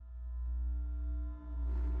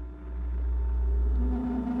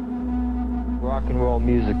rock and roll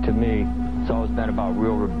music to me, it's always been about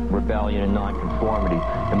real rebellion and nonconformity.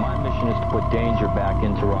 And my mission is to put danger back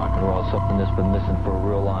into rock and roll, something that's been missing for a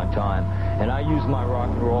real long time. And I use my rock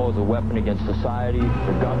and roll as a weapon against society,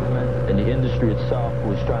 the government, and the industry itself,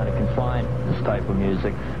 who is trying to confine this type of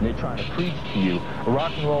music. And they're trying to preach to you.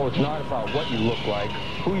 Rock and roll is not about what you look like,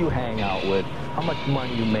 who you hang out with, how much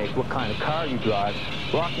money you make, what kind of car you drive.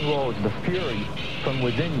 Rock and roll is the fury from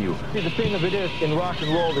within you. See, the thing of it is, in rock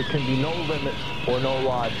and roll, there can be no limits or no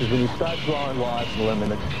laws, because when you start drawing laws and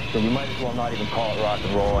limits, then you might as well not even call it rock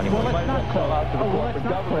and roll anymore. Well, let's not call out to the corporate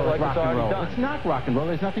government like it's already done. It's not rock and roll.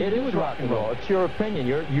 There's nothing to do with rock and roll. It's your opinion.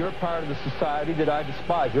 You're part of the society that I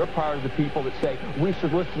despise. You're part of the people that say, we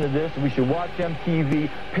should listen to this, we should watch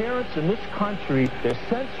MTV. Parents in this country, they're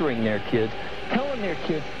censoring their kids, telling their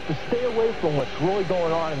kids to stay away from what's really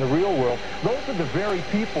going on in the real world. Those are the very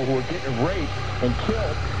people who are getting raped and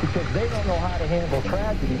killed because they don't know how to handle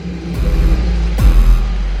tragedy.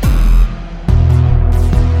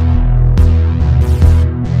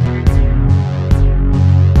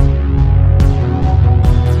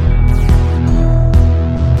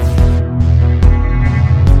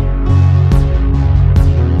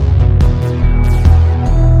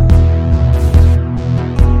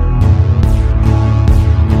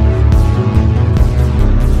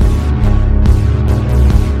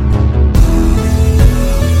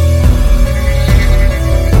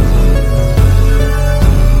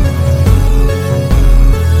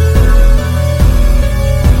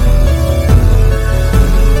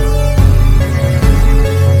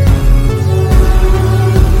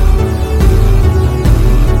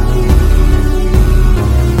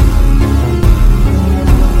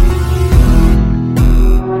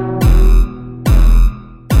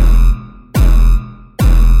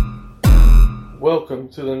 Welcome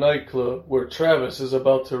to the nightclub where Travis is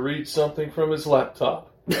about to read something from his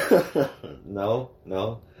laptop. No.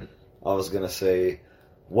 I was going to say,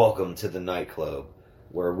 welcome to the nightclub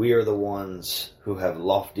where we are the ones who have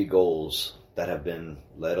lofty goals that have been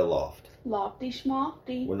led aloft. Lofty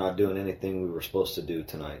schmofty. We're not doing anything we were supposed to do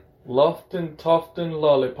tonight. Loftin' Toftin'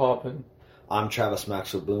 Lollipoppin'. I'm Travis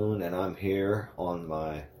Maxwell Boone, and I'm here on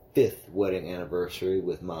my 5th wedding anniversary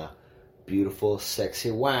with my beautiful,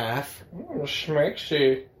 sexy wife.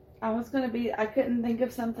 Schmexy. I couldn't think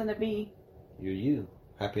of something to be. You're you.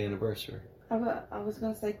 Happy anniversary. I was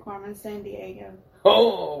going to say Carmen Sandiego.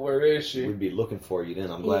 Oh, where is she? We'd be looking for you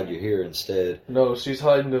then. I'm glad you're here instead. No, she's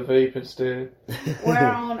hiding the vape instead.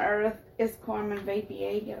 Where on earth is Carmen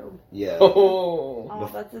Vapiego? Yeah. Oh,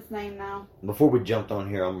 that's his name now. Before we jumped on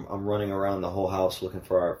here, I'm running around the whole house looking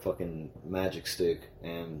for our fucking magic stick,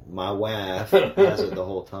 and my wife has it the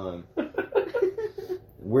whole time.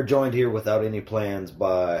 We're joined here without any plans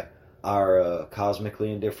by our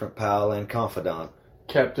cosmically indifferent pal and confidant,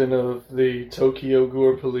 Captain of the Tokyo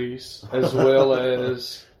Gore Police, as well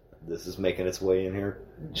as... This is making its way in here?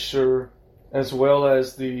 Sure. As well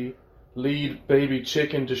as the lead baby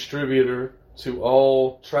chicken distributor to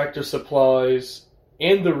all Tractor Supplies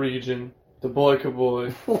in the region, the Boyka Boy.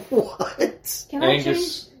 What? Can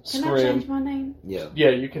Angus I change my name? Yeah. Yeah,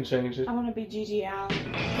 you can change it. I want to be GG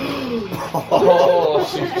Allin. Oh,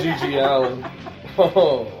 she's GG Allin.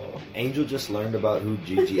 Oh. Angel just learned about who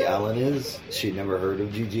GG Allin is. She'd never heard of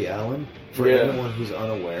GG Allin. For anyone who's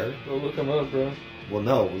unaware. Well, look him up, bro. Well,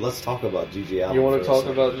 no, let's talk about GG Allin. You want to talk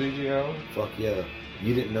about GG Allin? Fuck yeah.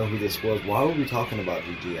 You didn't know who this was. Why were we talking about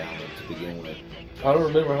GG Allin to begin with? I don't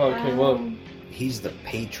remember how it came up. He's the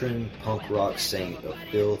patron punk rock saint of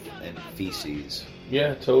filth and feces.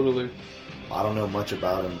 Yeah, totally. I don't know much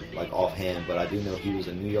about him, like, offhand, but I do know he was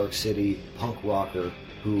a New York City punk rocker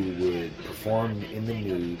who would perform in the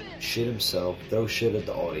nude, shit himself, throw shit at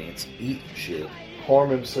the audience, eat shit.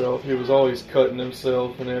 Harm himself. He was always cutting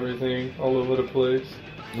himself and everything all over the place.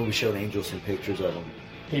 And we showed Angel some pictures of him.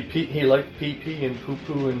 He liked pee-pee and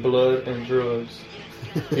poo-poo and blood and drugs.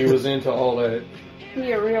 He was into all that.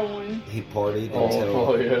 He a real one. He partied until...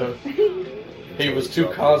 Oh, yeah. He was too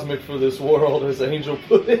dropped cosmic for this world, as Angel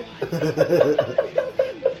put it.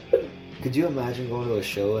 Could you imagine going to a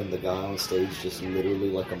show and the guy on stage just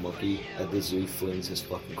literally like a monkey at the zoo flings his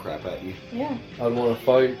fucking crap at you? Yeah. I'd want to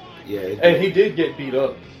fight. Yeah. And he did get beat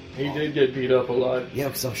up. He did get beat up a lot. Yeah,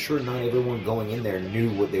 because I'm sure not everyone going in there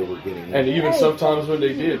knew what they were getting into. And even sometimes when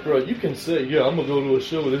they did, bro, you can say, yeah, I'm going to go to a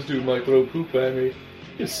show where this dude might throw poop at me.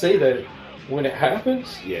 You can say that. When it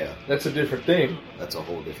happens, yeah, that's a different thing. That's a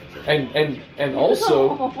whole different thing. And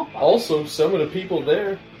also some of the people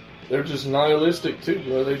there, they're just nihilistic too,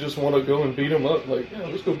 bro. They just want to go and beat him up. Like, yeah,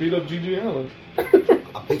 let's go beat up GG Allin.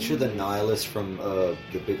 I picture the nihilist from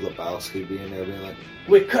The Big Lebowski being there, being like,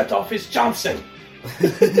 "We cut off his Johnson."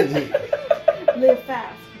 Live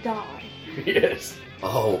fast, die. Yes.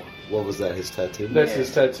 Oh, what was that? His tattoo? That's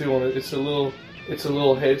his tattoo on it. It's a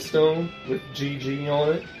little headstone with GG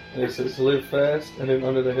on it, and it says "Live fast," and then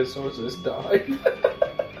under the headstone it says "Die."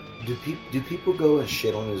 Do people go and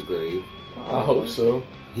shit on his grave? I hope so.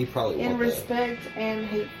 He probably In want respect and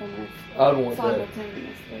hatefulness. I'd want that.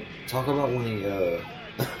 Simultaneously. Talk about when he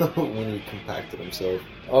when he compacted himself.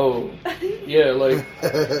 Oh, yeah, like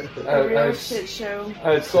A real shit show.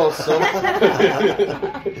 I saw some.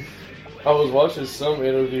 I was watching some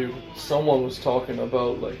interview. Someone was talking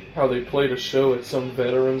about like how they played a show at some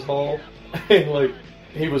veterans hall, and like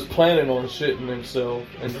he was planning on shitting himself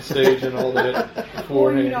and the stage and all that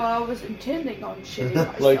beforehand. Well, I was intending on shitting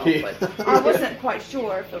myself, Like but I wasn't quite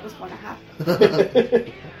sure if it was going to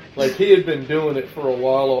happen. Like he had been doing it for a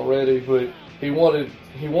while already, but he wanted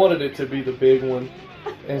it to be the big one,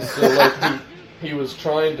 and so like he was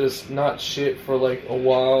trying to not shit for like a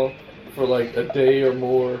while, for like a day or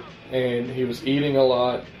more, and he was eating a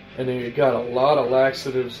lot, and then he got a lot of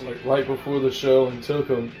laxatives like right before the show and took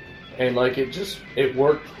them. And like it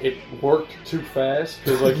worked too fast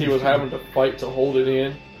because like he was having to fight to hold it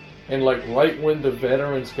in, and like right when the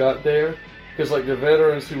veterans got there, because like the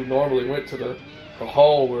veterans who normally went to the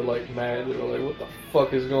hall were like mad. They were like, "What the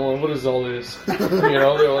fuck is going on? What is all this?"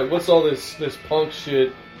 They're like, "What's all this punk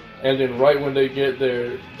shit?" And then right when they get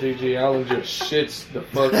there, GG Allin just shits the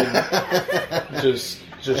fucking just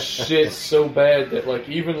shits so bad that like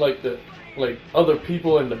even like the other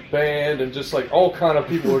people in the band and just like all kind of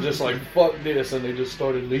people were just like, fuck this, and they just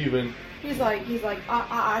started leaving. He's like,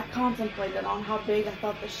 I contemplated on how big I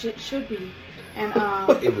thought the shit should be, and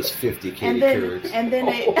It was 50 kitty curds. and then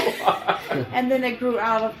it grew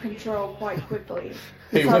out of control quite quickly.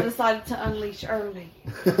 So I decided to unleash early.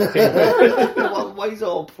 Why he's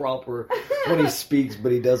all proper when he speaks,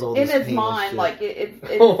 but he does all In this his mind, shit. like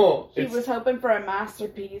he was hoping for a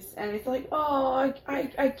masterpiece, and he's like, oh,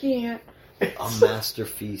 I can't. A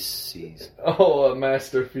masterpiece. Oh, a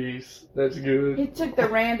masterpiece. That's good. He took the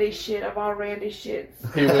Randy shit of all Randy shits.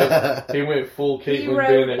 He went full He Caitlyn wrote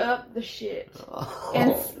Bennett. up the shit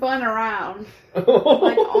and spun around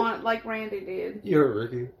like Randy did. You're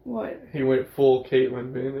Ricky. What? He went full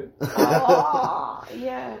Caitlyn Bennett. Oh,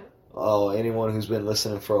 yeah. Oh, anyone who's been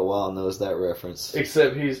listening for a while knows that reference.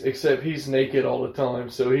 Except he's naked all the time,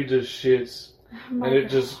 so he just shits, Oh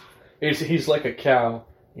and he's like a cow.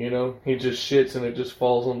 He just shits and it just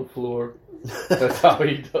falls on the floor. That's how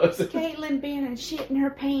he does it. Caitlyn Bennett shit in her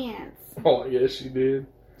pants. Oh, yes, she did.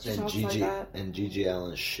 She talks like that. And GG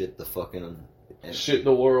Allin shit the fucking... Shit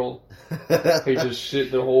the world. He just shit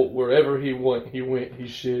the whole... Wherever he went, he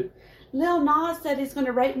shit. Lil Nas said he's going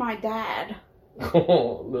to rape my dad.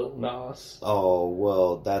 Oh, Lil Nas. Oh,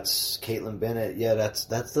 well, that's Caitlyn Bennett. Yeah, that's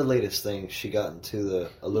the latest thing. She got into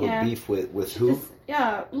a little beef with who?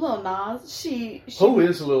 Lil Nas. Who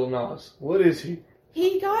is Lil Nas? What is he?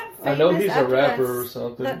 He got famous. I know he's a after rapper or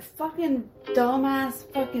something. That fucking dumbass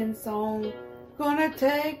fucking song. Gonna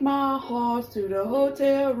take my horse to the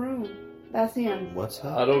hotel room. That's him. What's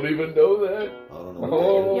that? I don't even know that. I don't know.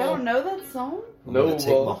 Oh. Y'all don't know that song? I'm No, gonna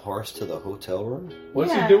take my horse to the hotel room? What's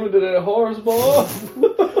Yeah. he doing to that horse, boy?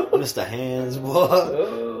 Mr. Hands, boy.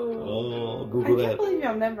 Oh, I Google can't that. believe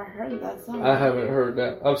y'all never heard that song. I haven't heard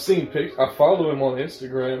that. I've seen pics. I follow him on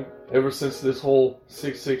Instagram ever since this whole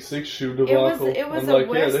 666 shoe debacle. It was I'm a like,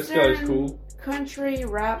 Western yeah, this guy's cool. country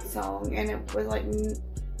rap song, and it was like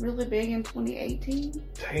really big in 2018.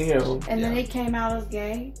 Damn. And then he came out as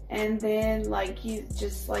gay, and then he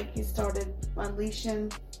started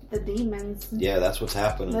unleashing the demons. Yeah, that's what's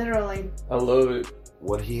happening. Literally. I love it.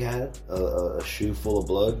 What he had? A shoe full of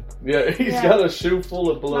blood? Yeah, he's got a shoe full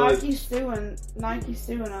of blood. Nike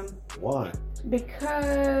suing him. Why?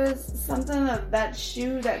 Because something of that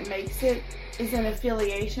shoe that makes it is an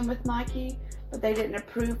affiliation with Nike, but they didn't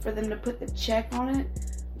approve for them to put the check on it.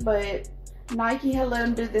 But Nike had let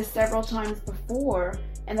them do this several times before,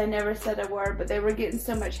 and they never said a word, but they were getting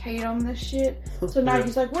so much hate on this shit. So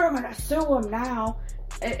Nike's like, we're gonna sue them now.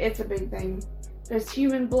 It's a big thing. There's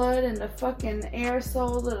human blood in the fucking air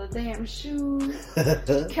soles of the damn shoe.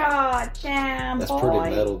 God damn, That's boy. pretty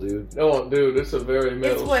metal, dude. Oh, dude, it's a very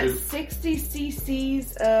metal It's shoe. 60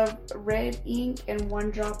 cc's of red ink and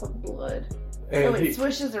 1 drop of blood. And So it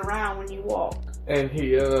swishes around when you walk. And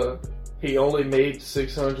he only made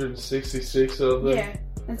 666 of them. Yeah,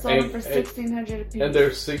 and sold them for $1,600 a piece. And they're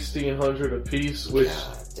 $1,600 a piece, which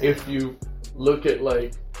if you look at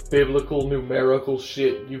biblical numerical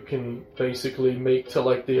shit you can basically make to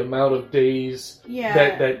like the amount of days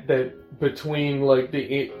Yeah. that between like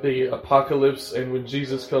the apocalypse and when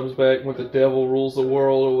Jesus comes back, when the devil rules the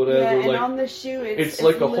world or whatever. Yeah, and like, on the shoe it's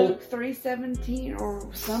like a Luke whole 3:17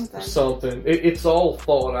 or something. something. It's all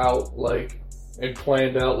thought out like and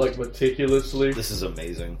planned out like meticulously. This is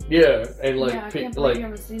amazing. Yeah, and like I can't believe you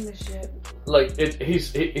haven't seen this shit. like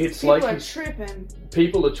it's People like are tripping.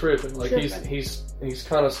 people are tripping. Like he's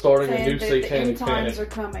kind of starting a new Saying that the satanic end times panic. are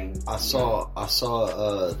coming. I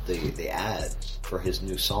saw the ad for his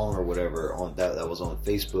new song or whatever on that was on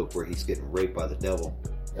Facebook where he's getting raped by the devil.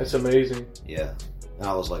 That's amazing. Yeah. And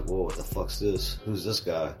I was like, whoa, what the fuck's this? Who's this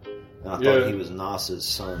guy? And I Yeah. thought he was Nas's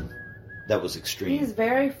son. That was extreme. He's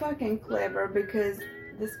very fucking clever because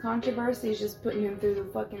this controversy is just putting him through the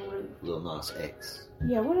fucking roof. Lil Nas X.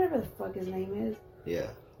 Yeah, whatever the fuck his name is.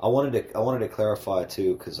 Yeah. I wanted to clarify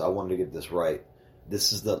too, because I wanted to get this right.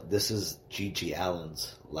 This is GG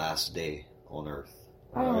Allin's last day on Earth.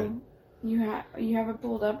 Alright? You have it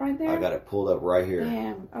pulled up right there? I got it pulled up right here.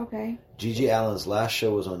 Damn, okay. GG Allin's last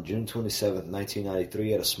show was on June 27th,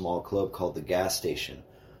 1993 at a small club called The Gas Station,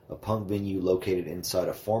 a punk venue located inside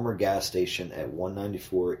a former gas station at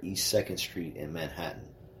 194 East 2nd Street in Manhattan.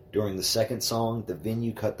 During the second song, the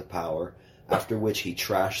venue cut the power, after which he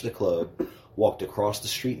trashed the club, walked across the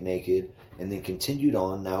street naked, and then continued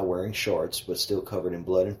on, now wearing shorts, but still covered in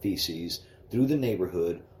blood and feces, through the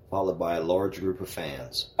neighborhood, followed by a large group of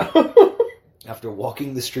fans. After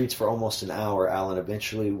walking the streets for almost an hour, Allin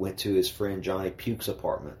eventually went to his friend Johnny Puke's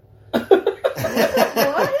apartment.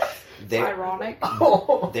 What? Ironic.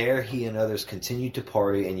 There he and others continued to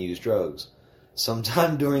party and use drugs.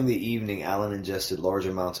 Sometime during the evening, Allin ingested large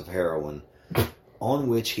amounts of heroin, on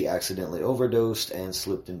which he accidentally overdosed and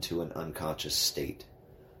slipped into an unconscious state.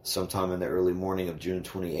 Sometime in the early morning of June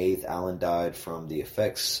 28th, Allin died from the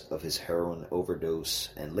effects of his heroin overdose,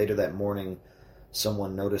 and later that morning,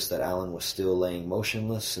 someone noticed that Allin was still laying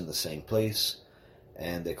motionless in the same place,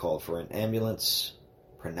 and they called for an ambulance.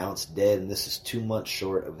 Pronounced dead, and this is 2 months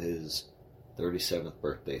short of his 37th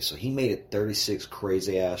birthday. So he made it 36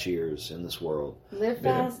 crazy ass years in this world. Live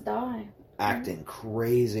fast, die. Acting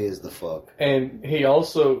crazy as the fuck. And he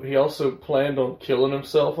also planned on killing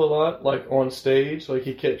himself a lot, like on stage. Like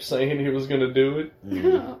he kept saying he was going to do it,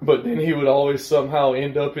 but then he would always somehow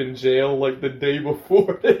end up in jail like the day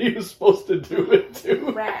before that he was supposed to do it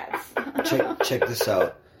too. Rats. Check this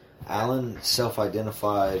out. Allin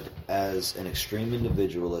self-identified as an extreme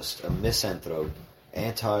individualist, a misanthrope,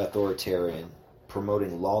 anti-authoritarian,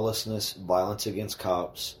 promoting lawlessness, violence against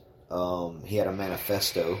cops. He had a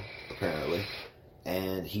manifesto, apparently,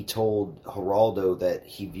 and he told Geraldo that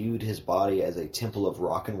he viewed his body as a temple of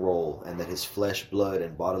rock and roll, and that his flesh, blood,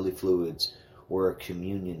 and bodily fluids were a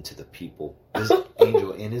communion to the people. This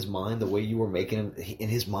Angel, in his mind, the way you were making him, in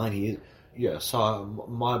his mind, he is... Yeah, so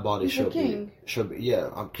my body should be.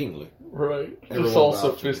 Yeah, I'm kingly. Right. Everyone It's all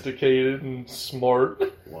vouching. sophisticated and smart.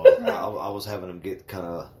 Well, I was having him get kind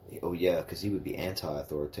of. Oh yeah, because he would be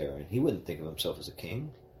anti-authoritarian. He wouldn't think of himself as a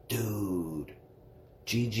king. Dude,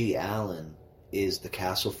 GG Allin is the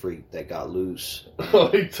castle freak that got loose. Oh,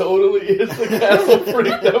 he totally is the castle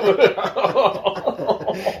freak.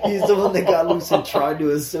 He's the one that got loose and tried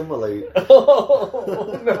to assimilate.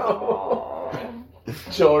 Oh no.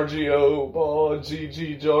 Giorgio, boy,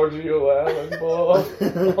 GG Giorgio Allin, boy.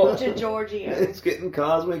 Giorgio. It's getting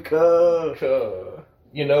cosmic.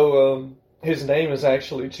 You know, his name is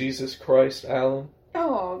actually Jesus Christ Allin.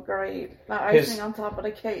 Oh, great. The icing on top of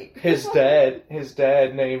the cake. His dad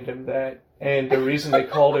named him that. And the reason they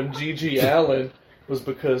called him GG Allin was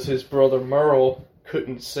because his brother Merle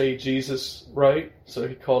couldn't say Jesus right, so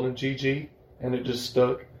he called him GG, and it just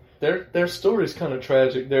stuck. Their story's kind of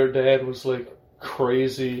tragic. Their dad was like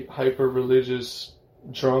crazy, hyper-religious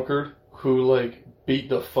drunkard who like beat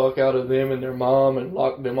the fuck out of them and their mom and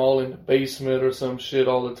locked them all in the basement or some shit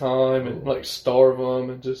all the time and like starve them,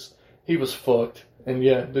 and just he was fucked. And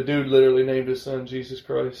yeah, the dude literally named his son Jesus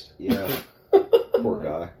Christ. Yeah, poor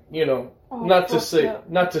guy. You know, not to say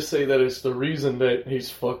that it's the reason that he's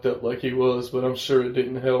fucked up like he was, but I'm sure it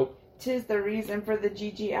didn't help. 'Tis the reason for the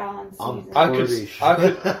GG Allin season.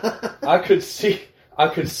 I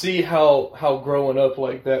could see how growing up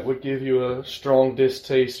like that would give you a strong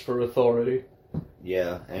distaste for authority.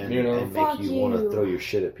 Yeah, and, you know, and make you want to throw your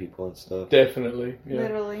shit at people and stuff. Definitely. Yeah.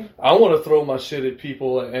 Literally. I want to throw my shit at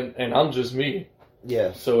people, and I'm just me.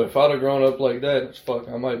 Yeah. So if I'd have grown up like that, fuck,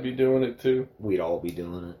 I might be doing it too. We'd all be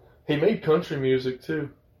doing it. He made country music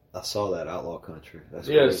too. I saw that, Outlaw Country. That's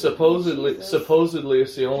yeah, crazy. supposedly it's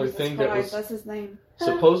the only Jesus thing Christ, that was. that's his name.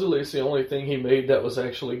 Supposedly it's the only thing he made that was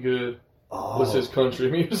actually good. was his country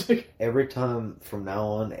music. Every time from now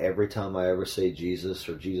on, every time I ever say Jesus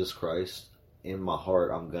or Jesus Christ, in my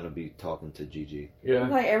heart, I'm gonna be talking to GG. Yeah.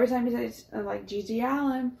 Like every time you say like GG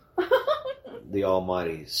Allin. The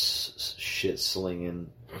almighty shit slinging.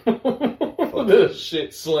 The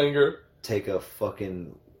shit slinger. Take a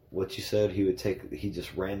fucking, what you said, he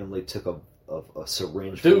just randomly took a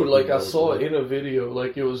syringe. Dude, like I saw it in a video,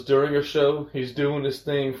 like it was during a show, he's doing this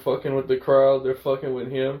thing, fucking with the crowd, they're fucking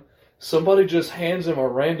with him. Somebody just hands him a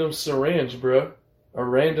random syringe, bruh. A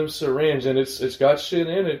random syringe, and it's got shit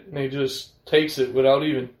in it, and he just takes it without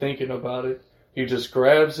even thinking about it. He just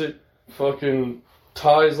grabs it, fucking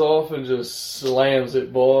ties off, and just slams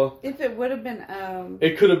it, boy. If it would have been,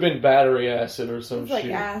 It could have been battery acid or some it's like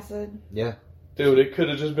shit. acid. Yeah. Dude, it could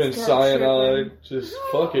have just been Start cyanide. tripping. Just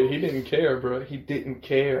fuck it. He didn't care, bro. He didn't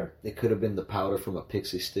care. It could have been the powder from a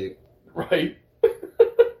pixie stick. Right?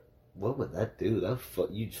 What would that do?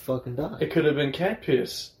 You'd fucking die. It could have been cat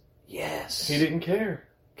piss. Yes. He didn't care.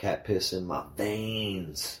 Cat piss in my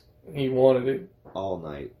veins. He wanted it. All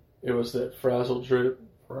night. It was that frazzle drip.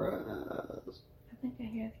 I think I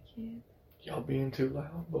hear the kids. Y'all being too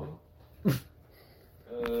loud, boy.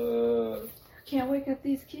 Can't wake up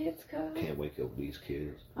these kids, cuz. Can't wake up these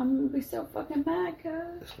kids. I'm gonna be so fucking mad,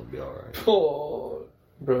 cuz. It's gonna be alright. Oh,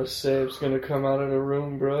 bro, Seb's gonna come out of the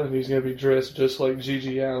room, bro, and he's gonna be dressed just like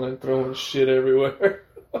GG Allin, throwing shit everywhere.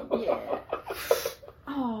 Yeah.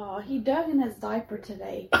 Oh, he dug in his diaper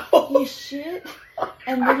today. He shit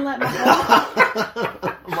and then let me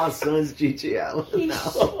My son's GG Allin.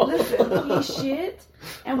 Listen, he shit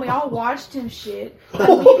and we all watched him shit.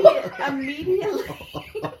 Immediately.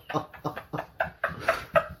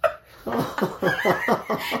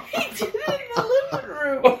 He did it in the living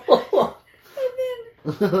room.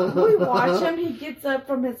 And then we watch him. He gets up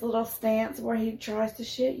from his little stance where he tries to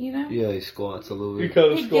shit, you know? Yeah, he squats a little He bit.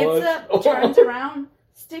 kind of He squats. gets up, turns around,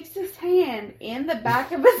 sticks his hand in the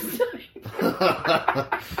back of his diaper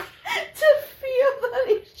to feel that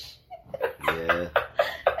he shit. Yeah.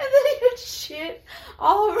 And then he had shit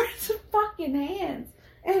all over his fucking hands.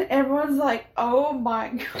 And everyone's like, oh my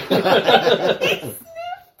god. He sniffed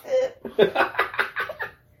it.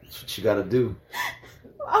 That's what you gotta do.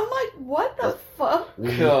 I'm like, what the fuck?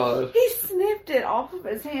 God. He sniffed it off of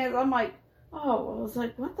his hands. I'm like, oh, I was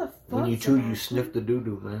like, what the fuck? When you chew, you sniff the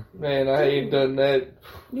doo-doo, man. Man, I ain't done that.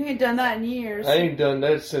 You ain't done that in years. I ain't done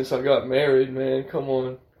that since I got married, man. Come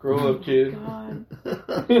on. Grow up, kid. God.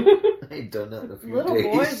 I ain't done that in a few Little days.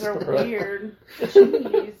 boys are weird.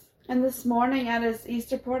 Jeez. And this morning at his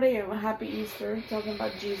Easter party, Happy Easter, talking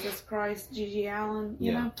about Jesus Christ, GG Allin,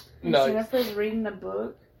 you know? And Nice. Jennifer's reading a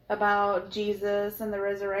book about Jesus and the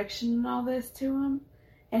resurrection and all this to him.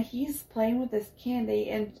 And he's playing with this candy,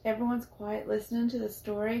 and everyone's quiet listening to the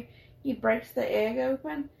story. He breaks the egg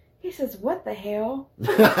open. He says, what the hell? All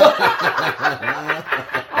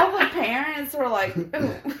the parents are like,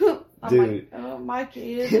 ooh. I'm Dude. like, oh, my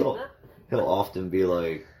kid. He'll often be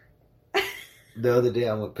like, the other day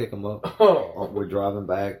I went pick him up. Oh. We're driving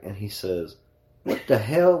back, and he says, what the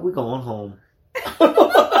hell? We going home.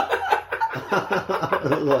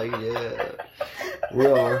 Like, yeah, we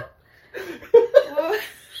are.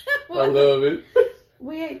 I love it.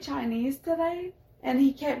 We ate Chinese today, and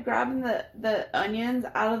he kept grabbing the onions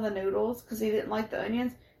out of the noodles because he didn't like the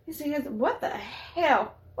onions. He says, what the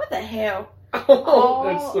hell? What the hell? Oh, All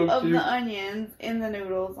that's so of cute. the onions in the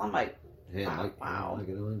noodles. I'm like, Yeah, wow. I like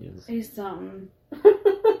onions. he's something.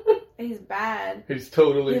 He's bad. He's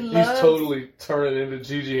totally turning into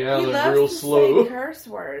GG He Allin loves real to slow. say curse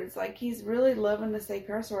words. Like, he's really loving to say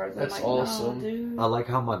curse words. I'm That's like, awesome. no, dude. I like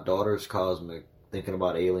how my daughter's cosmic, thinking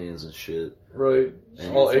about aliens and shit. Right. She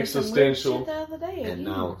All said some weird existential. shit the other day And again.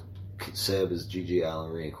 now Seb is GG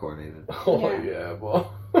Allin reincarnated. Oh, Yeah. yeah, boy.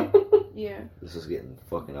 Yeah, This is getting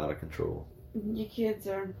fucking out of control. you kids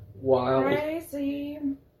are Wow. crazy.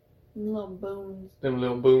 Little boons. Them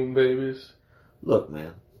little boom babies. Look,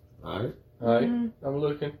 man. All right. Alright, Mm. I'm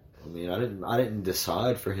looking. I mean, I didn't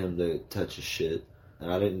decide for him to touch his shit,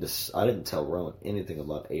 and I didn't tell Rowan anything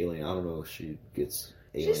about alien. I don't know if she gets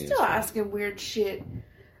aliens. She's still from- asking weird shit.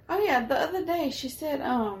 Oh yeah, the other day she said,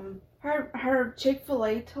 her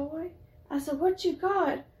Chick-fil-A toy. I said, what you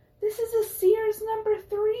got? This is a Sears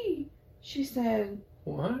 #3. She said,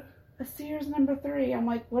 What? a Sears #3. I'm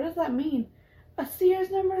like, what does that mean? A Sears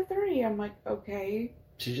 #3. I'm like, okay.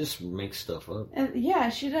 She just makes stuff up. And yeah,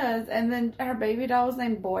 she does. And then her baby doll was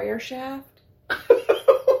named Boyer Shaft.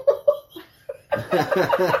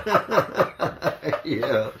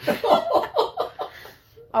 Yeah.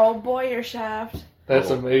 Oh, Boyer Shaft. That's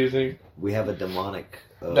amazing. We have a demonic.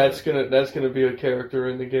 That's gonna be a character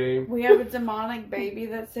in the game. We have a demonic baby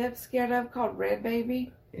that Seb's scared of called Red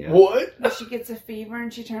Baby. Yeah. What? And she gets a fever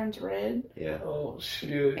and she turns red. Yeah. Oh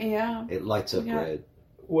shit! Yeah. It lights up red.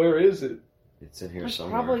 Where is it? It's in here It's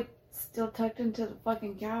somewhere. probably still tucked into the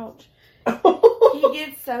fucking couch. He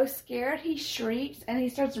gets so scared, he shrieks, and he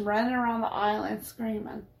starts running around the island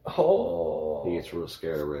screaming. Oh. He gets real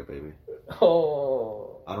scared of Red Baby.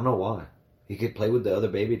 Oh. I don't know why. He could play with the other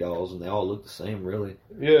baby dolls, and they all look the same, really.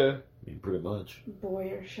 Yeah. I mean, pretty much.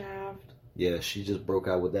 Boyer Shaft. Yeah, she just broke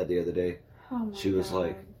out with that the other day. Oh my She was God.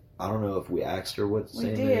 like, I don't know if we asked her what We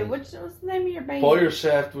name did. it is. What's the name of your baby? Boyer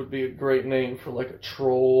Shaft would be a great name for like a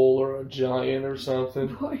troll or a giant or something.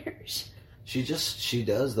 Boyer Shaft. She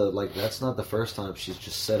does though. Like, that's not the first time she's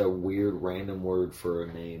just said a weird random word for a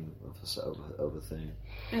name of a thing.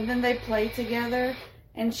 And then they play together,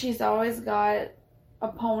 and she's always got a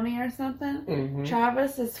pony or something. Mm-hmm.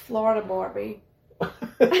 Travis is Florida Barbie.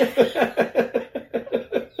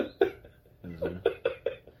 Mm-hmm.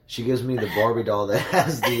 She gives me the Barbie doll that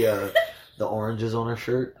has the oranges on her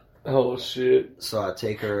shirt. Oh shit! So I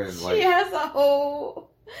take her and She has a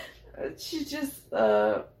whole. She's just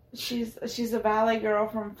she's a ballet girl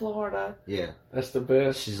from Florida, yeah, That's the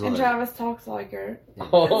best. she's and like, Travis talks like her.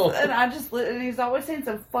 Oh. And and he's always saying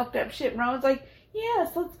some fucked up shit. And Rowan's like,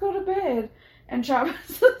 "Yes, let's go to bed." And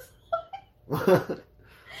Travis is like,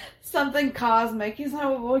 something cosmic. He's like,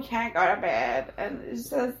 "Well, we can't go to bed," and it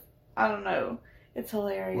says, "I don't know." It's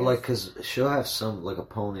hilarious. well, like, cause she'll have some like a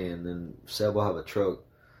pony, and then Seb will have a truck,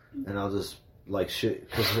 and I'll just like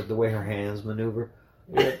shit, cause the way her hands maneuver,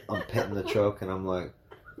 Yeah. I'm petting the truck, and I'm like,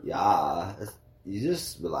 yeah, you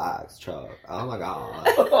just relax, truck. Oh my god,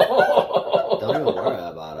 don't even worry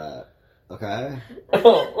about it, okay?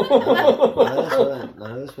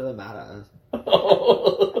 None of this really matters.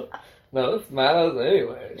 No, this matters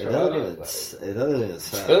anyway. It doesn't even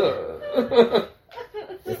say.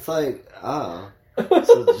 It's like, oh,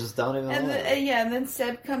 so just don't even. And lie. and then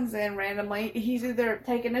Seb comes in randomly. He's either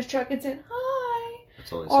taking his truck and saying hi,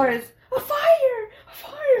 That's all he or says. it's a fire.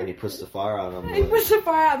 And he puts the fire out, and I'm He like, puts the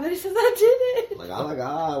fire out, and then he says, "I did it." like, oh my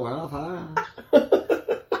god, we're on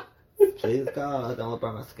fire. Please God, don't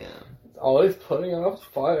burn my skin. Always putting out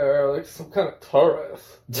fire like some kind of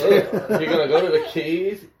tourist. You're gonna go to the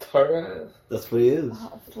Keys, tourist? That's what he is.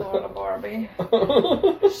 Oh, Florida Barbie.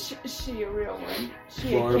 She a real one. She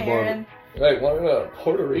Florida a Karen. Like one of the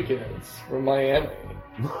Puerto Ricans from Miami.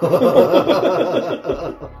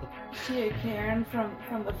 She a Karen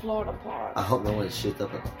from the Florida part. I hope no one shit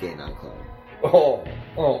up at the gay nightclub. Oh,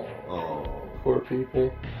 Oh, poor people.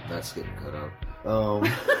 that's getting cut out.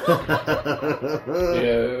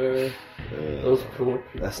 Yeah, those poor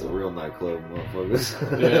people. That's the real nightclub,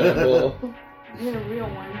 motherfuckers. Yeah, well, You're a real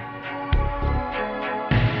one.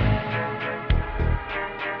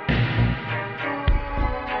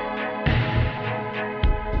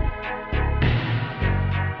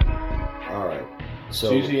 All right.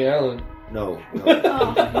 So GG Allin. no,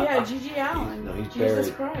 Oh, yeah, GG Allin. No, he's Jesus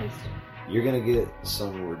buried. Christ. you're gonna get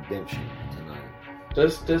some redemption tonight.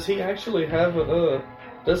 Does he actually have a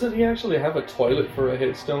doesn't he actually have a toilet for a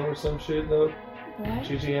headstone or some shit though? What?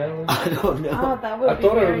 GG Allin? I don't know. Oh, that would I be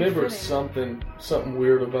thought I very remembered fitting. something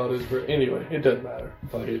weird about his anyway, it doesn't matter.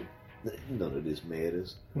 Fuck it. None of this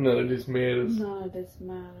matters. None of this matters. None of this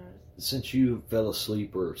matters. Since you fell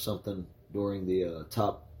asleep or something during the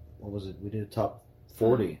top, what was it? We did top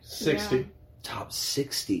 40, 60. Yeah. top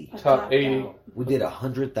 60. I Top tapped 80. out. We did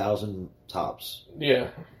 100,000 tops, Yeah.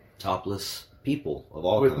 topless people of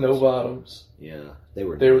all With kinds. no bottoms. Yeah, they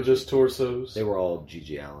were. They were naked. just torsos. They were all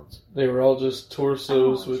GG Allins. They were all just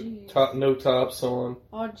torsos Oh, with jeez. no tops on.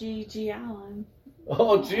 Oh, GG Allin.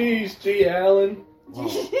 Oh jeez, G Allen.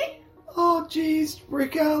 Oh, jeez,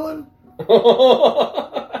 Rick Allen.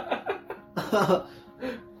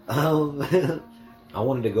 I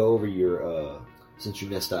wanted to go over your since you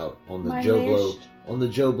missed out on the My Joe Blow list. on the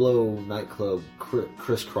Joe Blow nightclub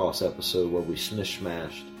crisscross episode where we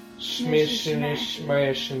smashed. Smishiny,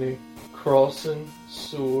 smashiny. Crossing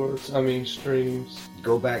streams.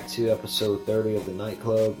 Go back to episode 30 of the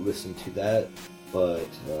nightclub, listen to that. But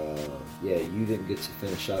yeah, you didn't get to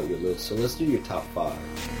finish out your list, so let's do your top 5.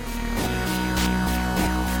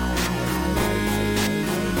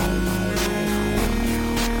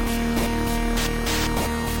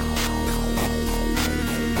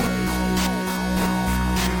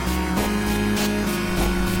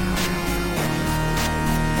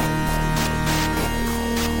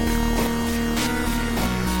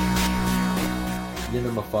 Your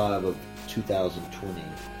number 5 of 2020.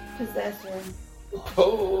 Possessor.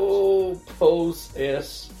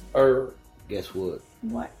 Possessor. Guess what?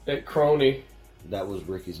 What? That Crony. That was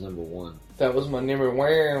Ricky's number one That was my number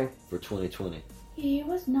one. for 2020. He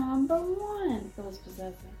was number 1. It was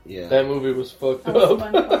Possessor. Yeah. That movie was fucked That was up.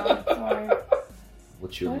 SpongeBob. Sorry.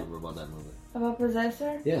 What you What? remember about that movie? About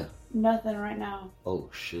Possessor? Yeah. Nothing right now. Oh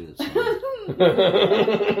shit. This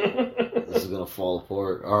is gonna fall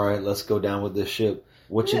apart. Alright, let's go down with this ship.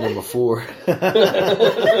 What's your number 4?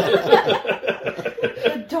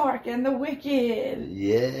 The Dark and the Wicked.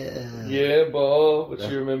 Yeah. Yeah, Bob. What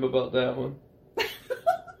you remember about that one?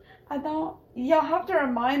 I don't. Y'all have to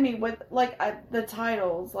remind me with the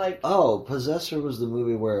titles. Oh, Possessor was the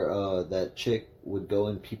movie where that chick would go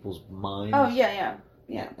in people's minds. Oh yeah.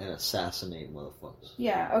 And assassinate motherfuckers.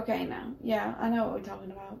 Yeah. Okay. Now. Yeah, I know what we're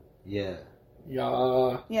talking about. Yeah.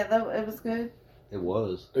 Yeah. Yeah, it was good. It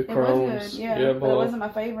was. The It Crones. was good. Yeah, Yeah, but it Bob. wasn't my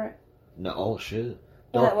favorite. No, oh shit.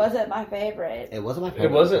 But it wasn't my favorite. It wasn't my favorite.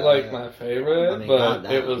 It wasn't like my favorite, I mean, but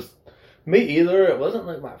not it that. was me either. It wasn't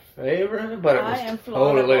like my favorite, but it I am was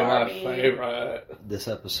Florida totally my Barbie. favorite. This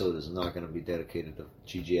episode is not going to be dedicated to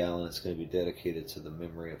GG Allin. It's going to be dedicated to the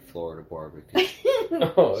memory of Florida Barbie.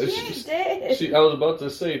 Oh, she it's did. I was about to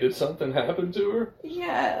say, did something happen to her?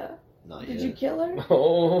 Yeah. Not Did yet. you kill her?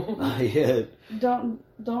 Oh. Not yet. Don't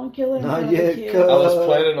kill her. in Not front of the yet, kids. cuz. I was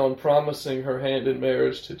planning on promising her hand in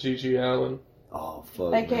marriage to GG Allin, Oh,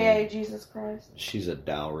 fuck, AKA man. Jesus Christ. She's a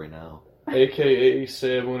dowry now. a.k.a.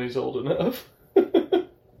 Seb when he's old enough.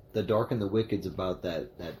 The Dark and the Wicked's about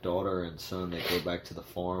that daughter and son that go back to the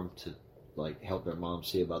farm to help their mom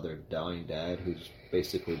see about their dying dad who's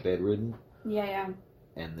basically bedridden, Yeah.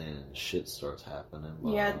 and then shit starts happening.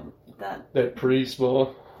 Yeah, That priest, boy.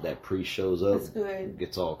 That priest shows up, that's good.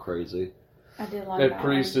 gets all crazy. I did like That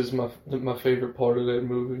priest one. is my favorite part of that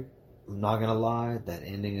movie. I'm not gonna lie, that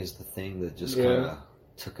ending is the thing that just Yeah. kind of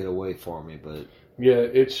took it away for me, but Yeah,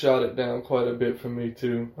 it shot it down quite a bit for me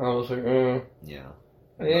too. I was like, yeah.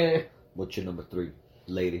 eh. What's your number 3,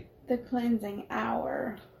 lady? The Cleansing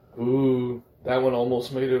Hour. Ooh, that one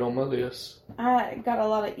almost made it on my list. I got a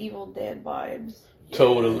lot of Evil Dead vibes,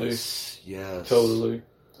 Totally. Yes. Totally.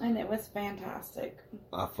 and it was fantastic.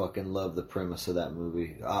 I fucking love the premise of that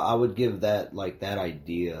movie. I would give that that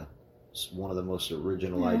idea one of the most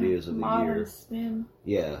original ideas of the Modern year. spin.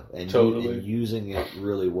 Yeah, and, Totally. and using it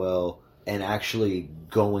really well, and actually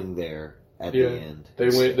going there at the end. They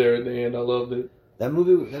went there at the end. I loved it. That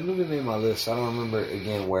movie made my list. I don't remember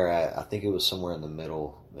again where I think it was somewhere in the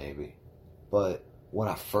middle, maybe. But when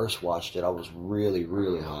I first watched it, I was really,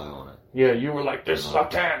 really high on it. Yeah, you were like, this is a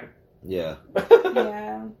 10. Yeah.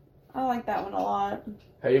 Yeah, I like that one a lot.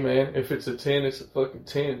 Hey man, if it's a 10, it's a fucking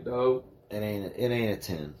 10, dog. It ain't a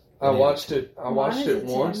 10. I watched it is a 10.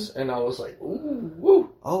 once, and I was like, ooh,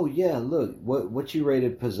 woo. Oh yeah, look, what you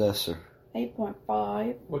rated Possessor?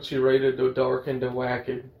 8.5. What you rated the dark and the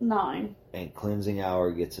wacky? 9. And Cleansing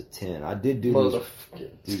Hour gets a 10. I did do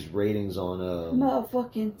Motherfucking these ratings on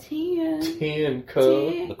Motherfucking 10. 10,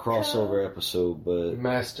 cuz. 10. the crossover episode, but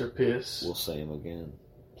Masterpiece. we'll say them again.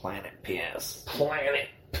 Planet Piss. Planet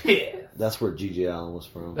Piss. That's where GG Allin was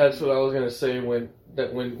from. That's what I was gonna say when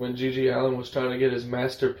GG Allin was trying to get his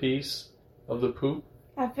masterpiece of the poop,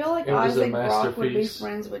 I feel like It was a Isaac Brock would be masterpiece,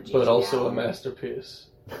 friends with GG but also a Allin. masterpiece.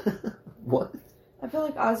 What? I feel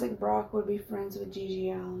like Isaac Brock would be friends with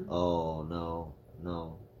GG Allin. Oh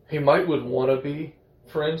no. He might would want to be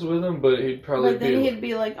friends with him, but he'd probably But then be. he'd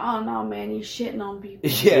be like, "Oh no, man, you shitting on people."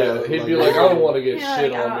 Yeah, he'd be like, I don't want to get Yeah,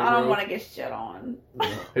 shit like, on me, I don't bro. want to get shit on.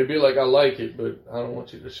 He'd be like, I like it, but I don't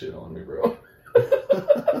want you to shit on me, bro.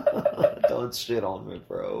 Don't shit on me,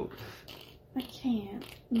 bro. I can't.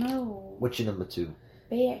 No. What's your number 2?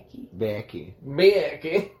 Becky. Becky.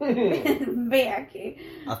 Becky. Becky.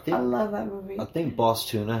 I I think love that movie. I think Boss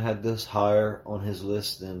Tuna had this higher on his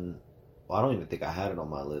list than. Well, I don't even think I had it on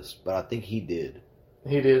my list, but I think he did.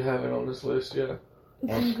 He did have it on this list, yeah.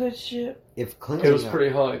 Some good shit. If It cleansing was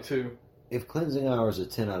pretty high, too. if Cleansing Hour is a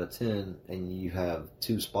 10 out of 10, and you have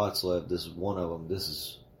 2 spots left, this is one of them. This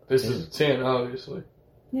is This is a 10, obviously.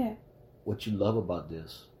 Yeah. what you love about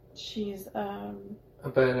this. She's A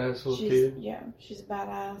badass little she's kid. yeah, she's a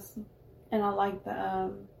badass. And I like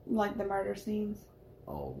the murder scenes.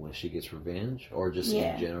 Oh, when she gets revenge, or just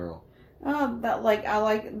Yeah. in general. That I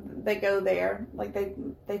like they go there. Like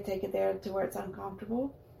they take it there to where it's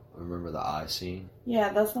uncomfortable. Remember the eye scene?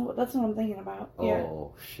 Yeah, that's what I'm thinking about. Yeah.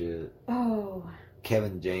 Oh shit, Oh.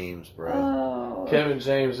 Kevin James, bro. Oh. Kevin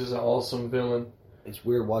James is an awesome villain. It's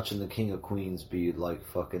weird watching the King of Queens be like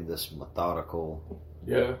fucking this methodical,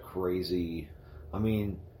 Yeah, crazy. I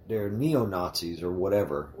mean, they're neo-Nazis or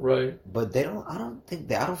whatever, right. but they don't. I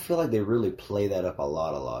don't feel like they really play that up a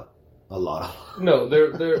lot. No,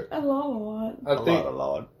 they're A lot. I think a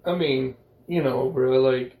lot. I mean, you know, bro,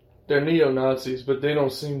 like, they're neo-Nazis, but they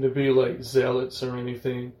don't seem to be, like, zealots or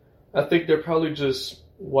anything. I think they're probably just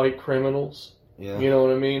white criminals, Yeah. you know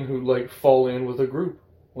what I mean, who, like, fall in with a group,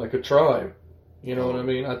 like a tribe, you know what I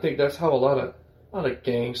mean? I think that's how a lot of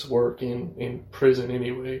gangs work in prison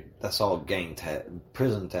anyway. That's all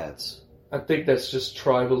prison tats. I think that's just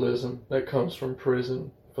tribalism that comes from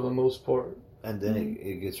prison for the most part. And then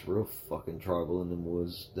it gets real fucking tribal in them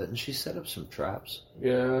woods. Doesn't she set up some traps?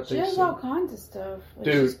 Yeah, I She think has so. all kinds of stuff. Which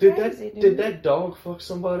Dude, is did crazy, did that dog fuck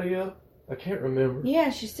somebody up? I can't remember.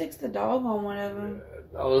 Yeah, she sticks the dog on one of them.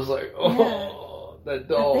 I was like, oh, that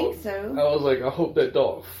dog. I think so. I was like, I hope that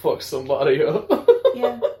dog fucks somebody up.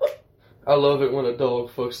 Yeah. I love it when a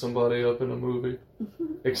dog fucks somebody up in a movie.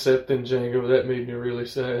 Except in Django, that made me really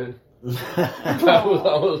sad. I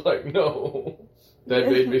was like, no. That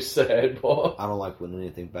made me sad, boy. I don't like when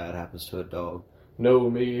anything bad happens to a dog. No,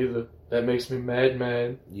 me either. That makes me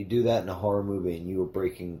mad. You do that in a horror movie, and you are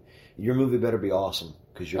breaking. Your movie better be awesome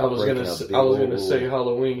because you're I was breaking gonna say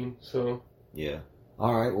Halloween, so yeah.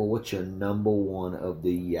 All right. Well, what's your number one of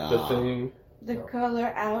the the thing. The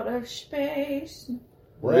color out of space.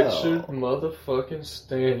 Richard motherfucking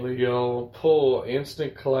Stanley, y'all. Poor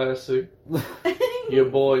instant classic. Your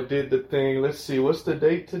boy did the thing. Let's see, what's the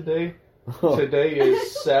date today? Today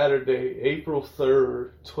is Saturday, April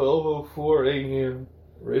 3rd, 12:04 a.m.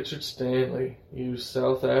 Richard Stanley, you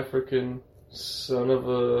South African son of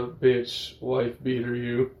a bitch, wife beater,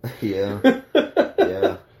 you. Yeah.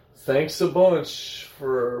 Yeah. Thanks a bunch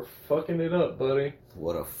for fucking it up, buddy.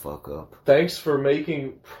 What a fuck up. Thanks for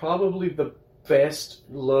making probably the best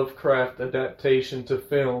Lovecraft adaptation to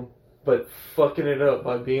film, but fucking it up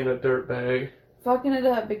by being a dirtbag. Fucking it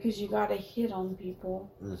up because you got a hit on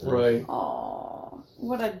people. Mm-hmm. Right. Aw,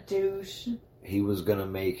 what a douche. He was gonna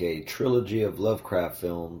make a trilogy of Lovecraft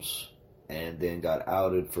films, and then got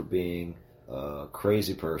outed for being a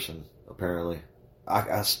crazy person. Apparently,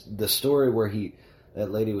 the story where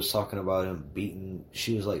that lady was talking about him beating.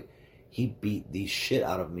 She was like, he beat the shit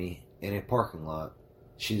out of me in a parking lot.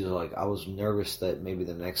 She's like, I was nervous that maybe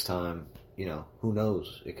the next time, you know, who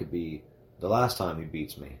knows? It could be the last time he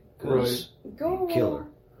beats me. Right. Go Kill her.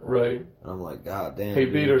 Right. And I'm like, God damn. He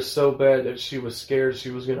dude. beat her so bad that she was scared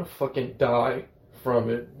she was gonna fucking die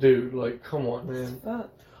from it. Dude, like, come on, man.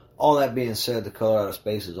 Fuck. All that being said, The Color Out of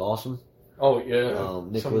Space is awesome. Oh, yeah.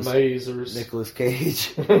 Some mazers. Nicolas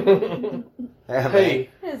Cage. Hey,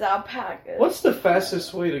 His alpacas. what's the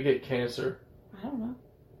fastest way to get cancer? I don't know.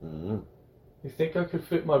 Mm-hmm. You think I could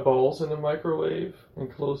fit my balls in the microwave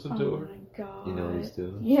and close the door? Oh my god. You know what he's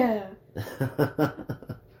doing? Yeah.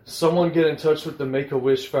 Someone get in touch with the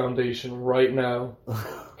Make-A-Wish Foundation right now,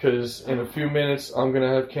 because in a few minutes I'm going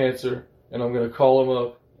to have cancer, and I'm going to call them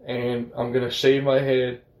up, and I'm going to shave my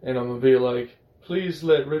head, and I'm going to be like, please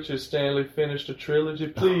let Richard Stanley finish the trilogy,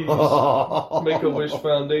 please. Make-A-Wish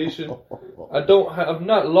Foundation. I'm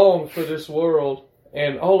not long for this world,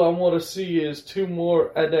 and all I want to see is 2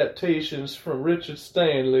 more adaptations from Richard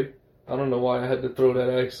Stanley. I don't know why I had to throw that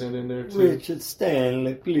accent in there, too. Richard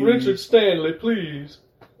Stanley, please. Richard Stanley, please.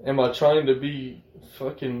 Am I trying to be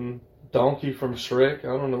fucking Donkey from Shrek?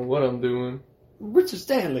 I don't know what I'm doing. Richard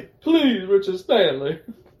Stanley, Please, Richard Stanley.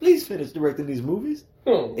 please finish directing these movies.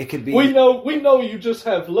 Oh. It could be. We know you just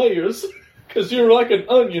have layers, because you're like an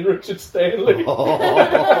onion, Richard Stanley.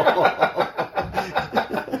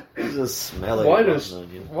 He's a smelly Why rotten does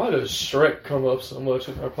onion. Shrek come up so much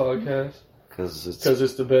in our podcast? Because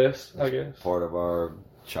It's the best, I guess. part of our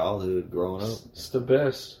childhood growing up. It's the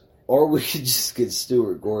best. Or we could just get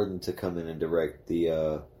Stuart Gordon to come in and direct the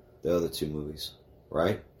other 2 movies,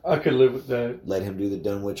 right? I could live with that. Let him do the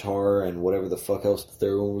Dunwich Horror and whatever the fuck else the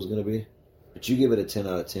third one was going to be. But you give it a 10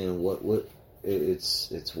 out of 10. What?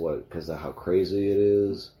 It's what? Because of how crazy it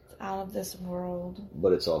is. It's out of this world.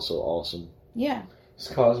 But it's also awesome. Yeah. It's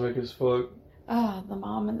cosmic as fuck. Ah, the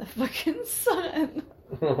mom and the fucking son.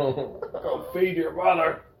 Go feed your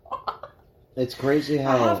mother. It's crazy I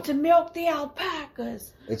how have to milk the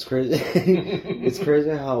alpacas. it's crazy. It's crazy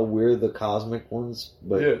how we're the cosmic ones,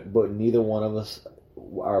 but neither one of us.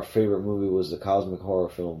 Our favorite movie was the cosmic horror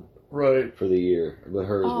film Right. for the year, but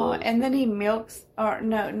hers Oh, was. and then he milks, or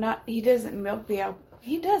no, not, he doesn't milk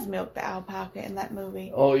he does milk the alpaca in that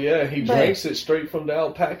movie. Oh, yeah, he But- drinks it straight from the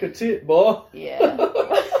alpaca tit, boy. Yeah.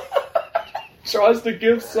 Tries to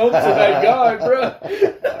give some to that guy,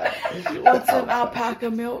 bruh. Want some alpaca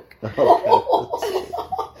milk?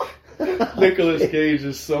 Nicolas Cage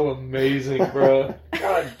is so amazing, bruh.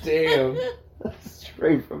 God damn.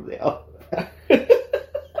 Straight from the out.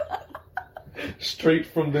 Straight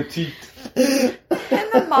from the teeth.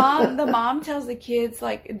 And the mom tells the kids,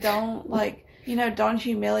 like, don't, like, You know, don't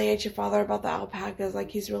humiliate your father about the alpacas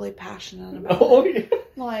like he's really passionate about Oh, it. yeah.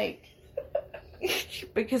 Like,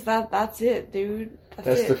 because that's it, dude.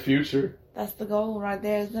 That's it. the future. That's the goal right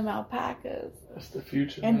there, is them alpacas. That's the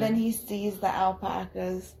future. And man. then he sees the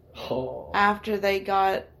alpacas Oh. after they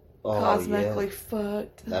got cosmically yeah.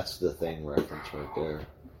 fucked. That's the thing reference right there.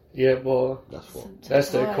 Yeah, boy. That's what. That's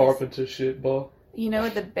that Carpenter shit, boy. You know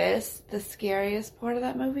what the scariest part of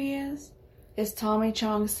that movie is? Is Tommy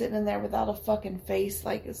Chong sitting in there without a fucking face,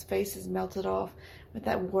 like his face is melted off with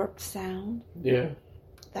that warped sound. Yeah.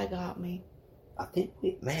 That got me. I think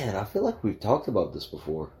I feel like we've talked about this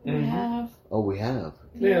before. We Mhm. have. Oh, we have.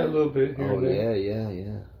 Yeah, a little bit here Oh, and there.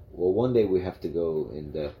 yeah. Well, one day we have to go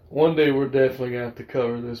in depth. One day we're definitely gonna have to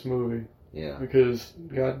cover this movie Yeah. because,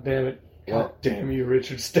 god damn it, Well- god damn you,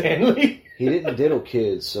 Richard Stanley. He didn't diddle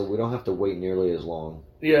kids, so we don't have to wait nearly as long.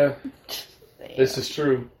 Yeah, this is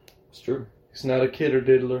true. It's true. He's not a kid or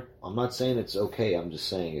diddler. I'm not saying it's okay. I'm just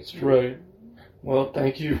saying it's true. Right. Well,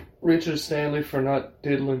 thank you, Richard Stanley, for not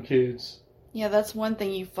diddling kids. Yeah, that's one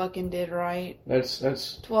thing you fucking did right.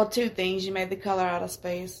 That's. Well, two things. You made the color out of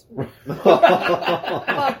space.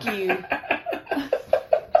 Fuck you.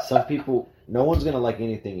 Some people, no one's gonna like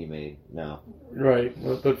anything you made. No. Right,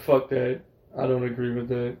 but fuck that. I don't agree with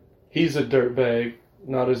that. He's a dirtbag,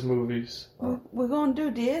 not his movies. We're gonna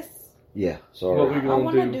do this. Yeah. What Sorry. we I gonna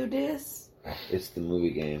wanna do? do this. It's the movie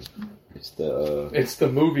game. It's the. It's the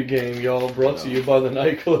movie game, y'all. Brought to you by the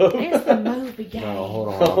nightclub. It's the movie game. No, hold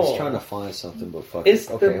on. I was trying to find something, but fuck It's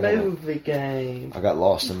it. Okay, the hold on. movie game. I got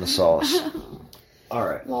lost in the sauce. All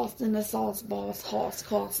right. Lost in the sauce, boss, horse,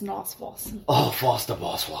 cost, nos, boss. Oh, Foster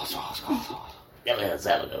Boss.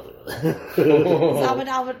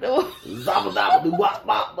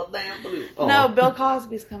 No, Bill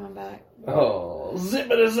Cosby's coming back. Oh,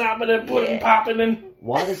 zippity zappity, pudding popping and.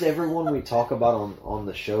 Why does everyone we talk about on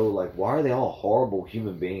the show, like, why are they all horrible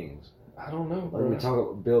human beings? I don't know, Like, bro. we talk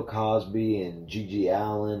about Bill Cosby and GG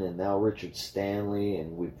Allin and now Richard Stanley,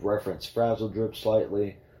 and we've referenced Frazzle Drip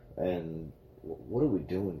slightly. And what are we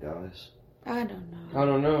doing, guys? I don't know. I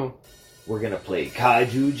don't know. We're gonna play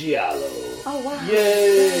Kaiju Giallo. Oh, wow.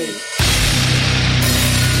 Yay!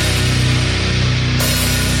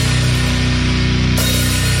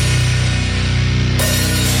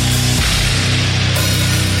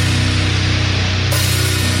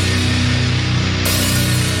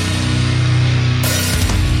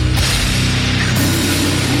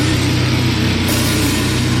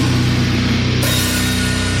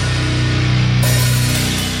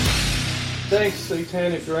 Thanks,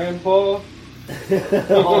 Satanic Grandpa.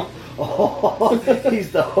 Oh,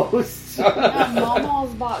 he's the host.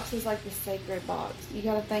 Mama's box is like the sacred box. You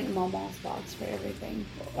gotta thank Mama's box for everything.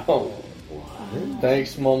 Oh,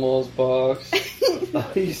 thanks, Momo's box.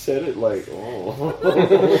 He said it like, oh.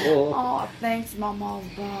 Oh, thanks, Mama's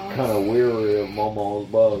box. Kind of weary of Momo's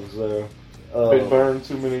bugs there. Been burned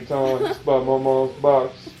too many times by Momo's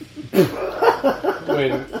box.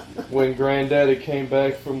 When Granddaddy came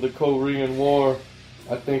back from the Korean War,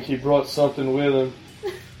 I think he brought something with him,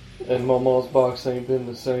 and Momo's box ain't been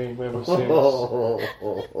the same ever since.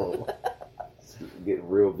 Getting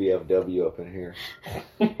real VFW up in here.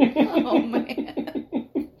 Oh,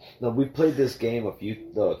 man. No, we played this game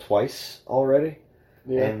twice already,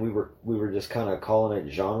 Yeah. and we were just kind of calling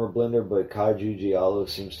it genre blender, but Kaiju Giallo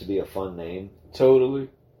seems to be a fun name. Totally.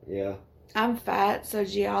 Yeah. I'm fat, so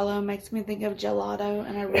Giallo makes me think of gelato,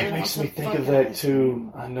 and I really It want makes some me think fucking of that ice too.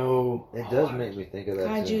 cream. I know. It does make me think of that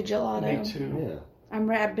Kaiju too. gelato. Me too. Yeah.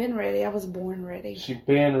 I've been ready. I was born ready. She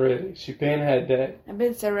been ready. She been had that. I've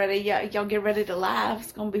been so ready. Y'all get ready to laugh.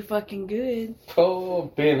 It's gonna be fucking good. Oh,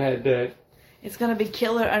 Ben had that. It's gonna be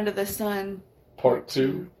Killer Under the Sun. Part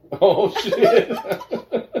 2. Oh, shit.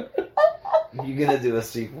 You gonna do a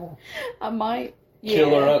sequel? I might.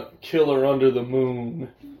 Yeah. Killer Under the Moon.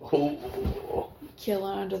 Oh.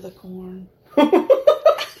 Killer Under the Corn.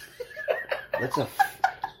 That's a.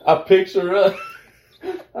 I picture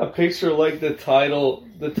like the title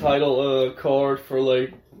card for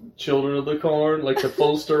like Children of the Corn, like the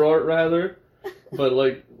poster art rather, but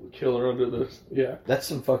like Killer Under the That's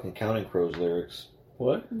some fucking Counting Crows lyrics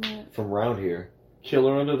what? from round here.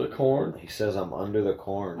 Killer Under the Corn. He says, "I'm under the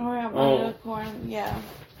corn." Oh, yeah, Oh. Under the Corn. Yeah.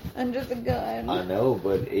 Under the gun. I know,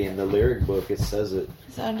 but in the lyric book it says it.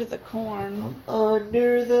 It's under the corn.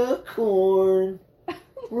 Under the corn,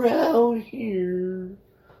 round here.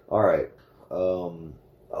 All right.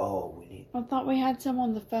 We need I thought we had some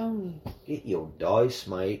on the phone. get your dice,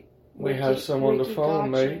 mate. We have some on the Ricky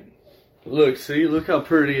phone, got you. mate. Look how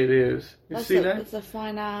pretty it is. You see that? It's a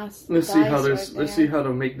fine ass. Let's see how dice this. right Let's there. see how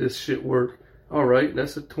to make this shit work. All right,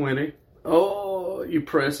 that's a 20. Oh, You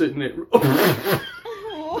press it and it...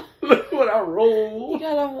 Look what I rolled. You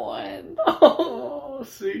got a 1. Oh,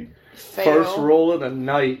 see? Fail. First roll of the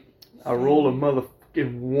night. I rolled a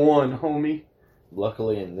motherfucking 1, homie.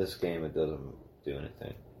 Luckily, in this game, it doesn't do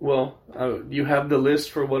anything. Well, you have the list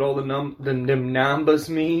for what all the numbers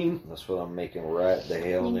mean? That's what I'm making right the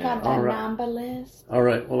hell You got now. that Alright. number list?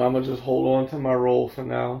 Alright, well, I'm going to just hold on to my roll for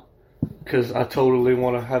now. Because I totally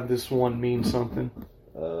want to have this one mean something.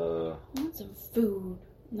 I want some food.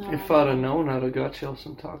 No, If I'd have known, I'd have got y'all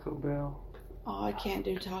some Taco Bell. Oh, I can't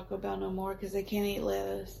do Taco Bell no more because they can't eat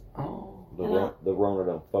lettuce. Oh, The Rona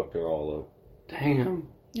done fucked her all up. damn.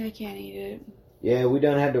 I can't eat it. Yeah, we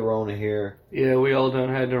done had the Rona here. Yeah, we all done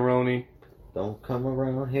had the Roni. Don't come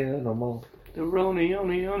around here no more. The Roni,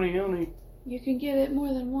 oni. You can get it more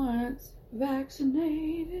than once.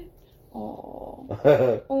 Vaccinated. Oh.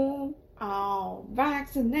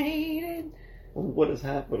 Vaccinated. What is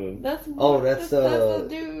happening? That's that's a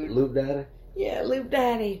dude. Loop Daddy? Yeah, Loop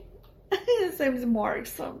Daddy. His name's Mark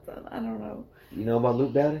something. I don't know. You know about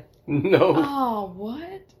Loop Daddy? No. Oh,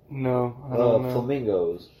 what? No, I don't know.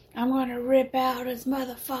 Flamingos. I'm gonna rip out his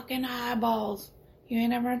motherfucking eyeballs. You ain't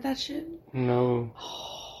never heard that shit? No.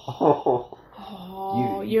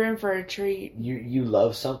 Oh, you're in for a treat. You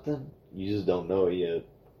love something, you just don't know it yet.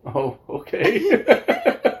 Oh, okay.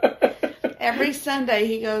 Every Sunday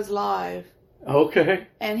he goes live. Okay.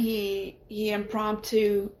 And he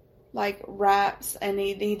impromptu like raps and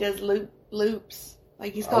he does loops.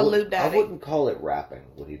 Like he's called Loop Daddy. I wouldn't call it rapping,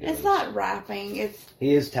 what he does. It's not rapping.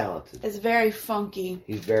 He is talented. It's very funky.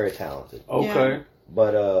 He's very talented. Okay. Yeah.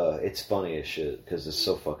 But it's funny as shit because it's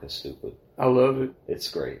so fucking stupid. I love it. It's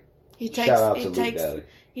great. Shout out to Loop Daddy.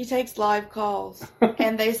 He takes live calls.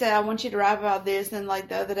 And they say, I want you to rap about this. And like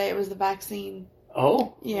the other day it was the vaccine.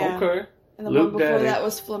 Oh, Yeah. okay. And the Loop one before Daddy. that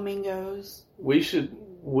was flamingos. We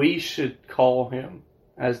should call him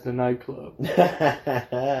as the nightclub.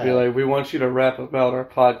 Be like, we want you to rap about our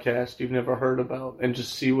podcast you've never heard about and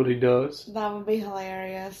just see what he does. That would be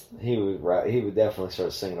hilarious. He would definitely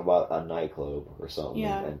start singing about a nightclub or something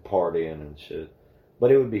Yeah. and partying and shit.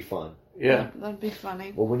 But it would be fun. Yeah. That'd be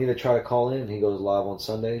funny. Well, we need to try to call in. He goes live on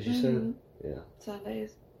Sundays, you said? Yeah.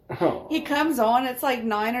 Sundays. Oh. He comes on. It's like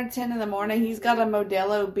 9 or 10 in the morning. He's got a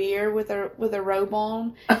Modelo beer with a robe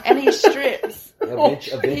on, and he strips.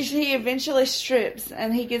 He eventually strips,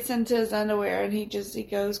 and he gets into his underwear, and he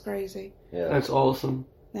goes crazy. Yeah. That's awesome.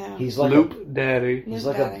 Yeah. He's like Loop Daddy. He's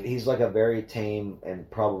like a very tame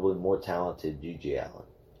and probably more talented GG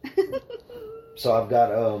Allin. So I've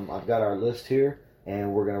got our list here,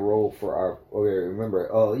 and we're gonna roll for our. Okay, remember?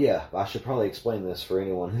 Oh yeah, I should probably explain this for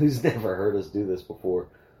anyone who's never heard us do this before.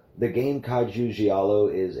 The game Kaiju Giallo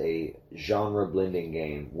is a genre blending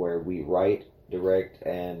game where we write, direct,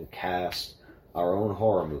 and cast our own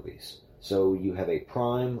horror movies. So you have a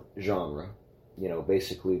prime genre,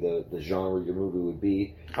 basically the genre your movie would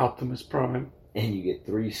be. Optimus Prime. And you get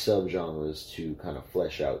 3 subgenres to kind of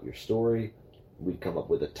flesh out your story. We come up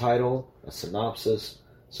with a title, a synopsis,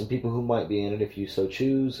 some people who might be in it if you so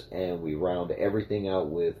choose, and we round everything out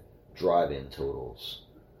with drive-in totals,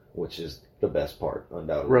 which is the best part,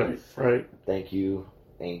 undoubtedly. Right. Thank you,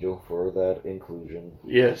 Angel, for that inclusion.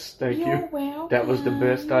 Yes, thank You're you. welcome. That was the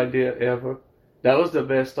best idea ever. That was the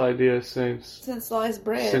best idea since sliced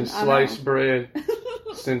bread. sliced bread.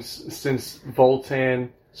 since Voltan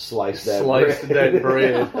Sliced that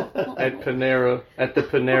bread at Panera, at the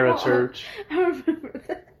Panera Church. I remember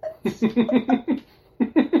that.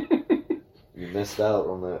 You missed out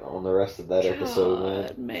on the rest of that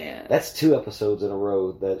episode, man. That's 2 episodes in a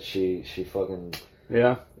row that she fucking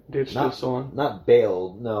ditched us on. Not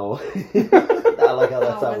bailed, no. I like how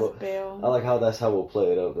that's how we'll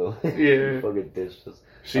play it up though. Yeah. Fucking ditched us.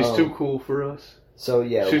 She's too cool for us. So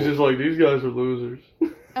yeah, she's just like, these guys are losers.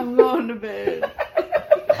 I'm going to bed.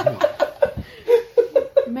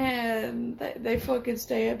 Man, they fucking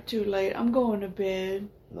stay up too late. I'm going to bed.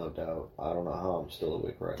 No doubt. I don't know how I'm still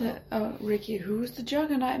awake right now. Ricky, who's the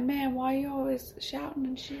Juggernaut? Man, why you always shouting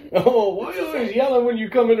and shit? Oh, why you always yelling when you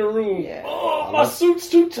come in the room? Yeah. Oh, my suit's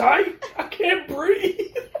too tight. I can't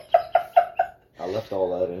breathe. I left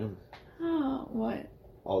all that in. Oh, what?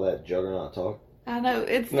 All that Juggernaut talk. I know,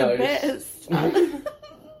 it's the best.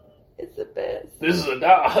 It's the best. This is a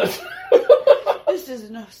Dodge. This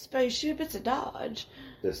isn't a spaceship, it's a Dodge.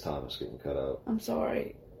 This time it's getting cut out. I'm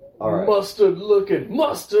sorry. All right. Mustard looking.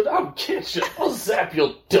 Mustard, I'll get you. I'll zap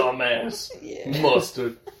your dumbass. Yeah.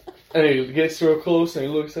 Mustard. And he gets real close and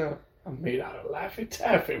he looks out. I'm made out of Laffy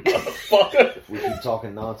Taffy, motherfucker. If we keep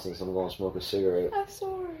talking nonsense, I'm going to smoke a cigarette. I'm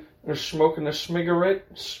sorry. They're smoking a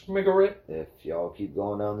schmigarette. If y'all keep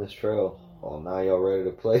going down this trail, Oh, now y'all ready to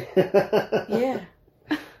play? Yeah.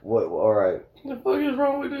 What? All right. What the fuck is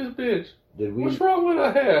wrong with this bitch? Did we? What's wrong with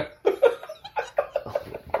her hair?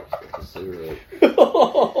 Cigarette.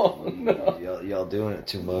 Oh, no. Y'all doing it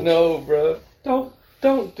too much. No, bro.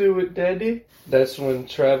 Don't do it, Daddy. That's when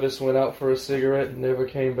Travis went out for a cigarette and never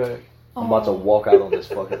came back. I'm about to walk out on this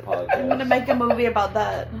fucking I'm podcast. gonna make a movie about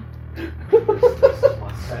that. This is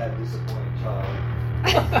my sad, disappointing child.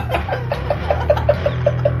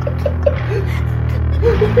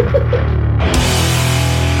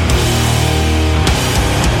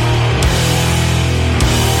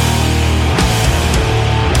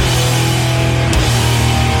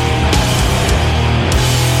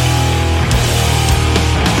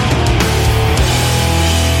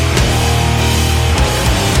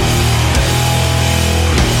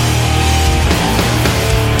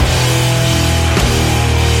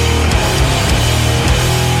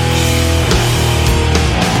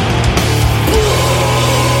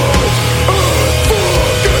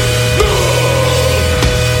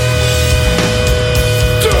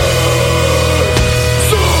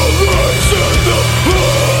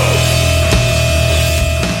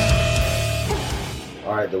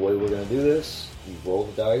 The way we're going to do this, you roll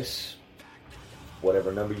the dice.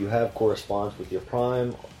 Whatever number you have corresponds with your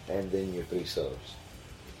prime, and then your 3 subs.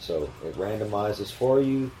 So it randomizes for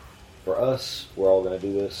you. For us, we're all going to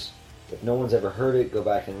do this. If no one's ever heard it, go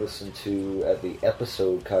back and listen to the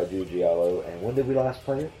episode Kaiju Giallo. And when did we last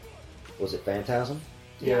play it? Was it Phantasm?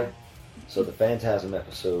 Yeah. So the Phantasm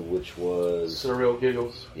episode, which was... Surreal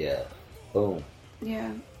Giggles. Yeah. Boom.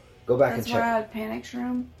 Yeah. Go back That's and check. where I had Panic's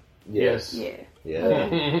room. Yes. Yeah. Yeah.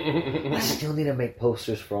 I still need to make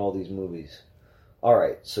posters for all these movies.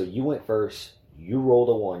 Alright, so you went first. You rolled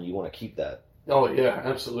a 1. You want to keep that. Oh, yeah,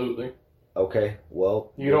 absolutely. Okay,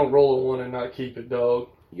 well... You don't roll a 1 and not keep it, dog.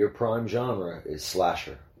 Your prime genre is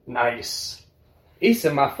slasher. Nice. It's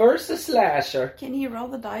my first slasher. Can you roll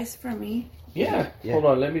the dice for me? Yeah. Hold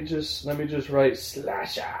on, let me just write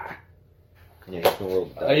slasher. Yeah, you can roll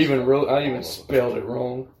the dice. I even spelled it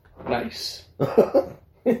wrong. Nice.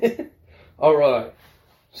 Alright.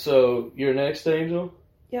 So, your next, Angel?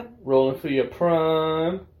 Yep. Rolling for your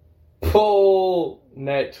prime. Pull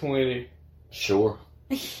nat 20. Sure.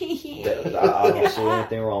 I don't see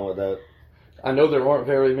anything wrong with that. I know there aren't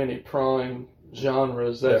very many prime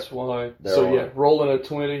genres, that's why. So yeah, rolling a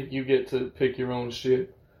 20, you get to pick your own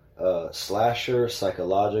shit. Slasher,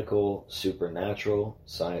 psychological, supernatural,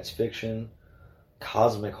 science fiction,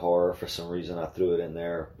 cosmic horror. For some reason I threw it in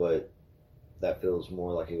there, but that feels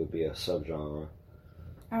more like it would be a subgenre.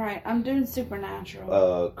 Alright, I'm doing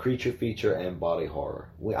supernatural. Creature feature and body horror.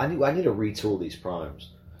 I need to retool these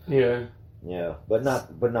primes. Yeah. Yeah, but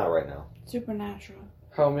not right now. Supernatural.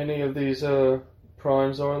 How many of these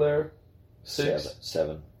primes are there? 6?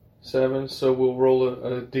 7. 7, so we'll roll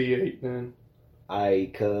a d8 then.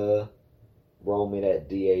 Roll me that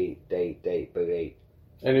d8, date, but 8.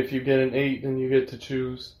 And if you get an 8, then you get to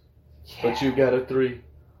choose. Yeah. But you got a 3.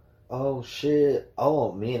 Oh, shit.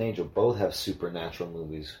 Oh, me and Angel both have supernatural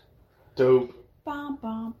movies. Dope. Bum,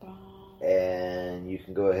 bum, bum. And you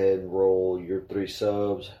can go ahead and roll your 3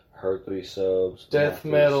 subs, her 3 subs. Death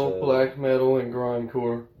metal, black metal, and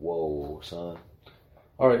grindcore. Whoa, son.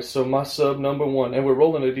 Alright, so my sub number 1, and we're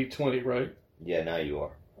rolling a d20, right? Yeah, now you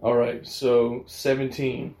are. Alright, so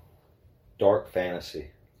 17. Dark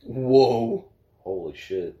fantasy. Whoa. Holy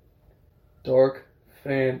shit. Dark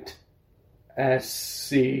fantasy.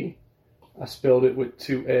 I spelled it with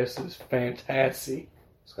 2 S's. Fantasy.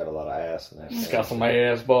 It's got a lot of ass in that. It's got some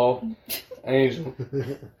ass ball. Angel,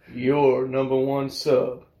 your number 1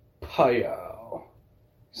 sub. Payal.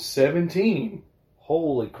 17.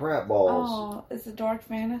 Holy crap balls. Oh, it's a dark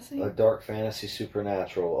fantasy? A dark fantasy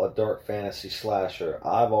supernatural. A dark fantasy slasher.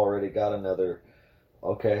 I've already got another.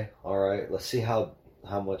 Okay, alright. Let's see how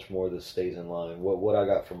much more this stays in line. What I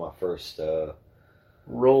got for my first...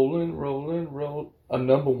 Rolling. A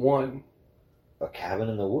number 1. A Cabin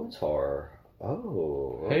in the Woods horror.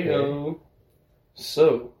 Oh, okay. Heyo.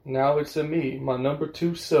 So, now it's a me. My number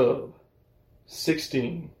 2 sub.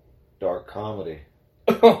 16. Dark comedy.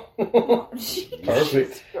 Oh,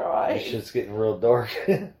 Perfect. This shit's getting real dark.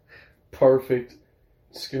 Perfect.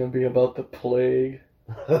 It's gonna be about the plague.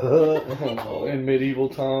 In medieval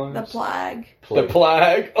times. The plague. The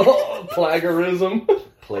plague. Oh, plagiarism.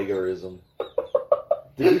 Plagiarism.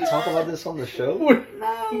 Did we talk about this on the show?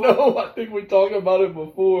 No, I think we talked about it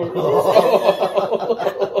before.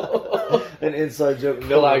 An inside joke.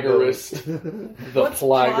 Plagiarist. The What's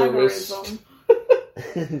plagiarist.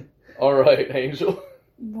 All right, Angel.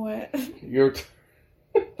 What? You're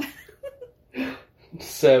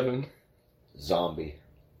 7. Zombie.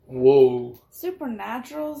 Whoa.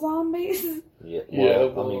 Supernatural zombies? Yeah, Yeah,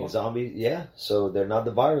 well, I mean, zombies, yeah. So they're not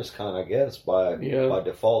the virus kind, I guess, by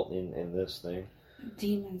default in this thing.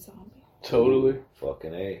 Demon zombie. Totally.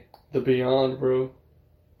 Fucking A. The Beyond, bro.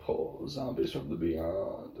 Oh, zombies from the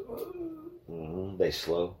Beyond. They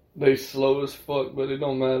slow. They slow as fuck, but it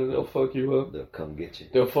don't matter. They'll fuck you up. They'll come get you.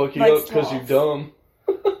 They'll fuck you Like up because you're dumb.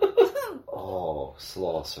 Oh,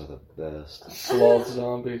 sloths are the best. Sloth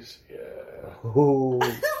zombies. Yeah. Ooh.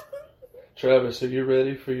 Travis, are you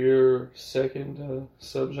ready for your second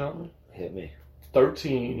subgenre? Hit me.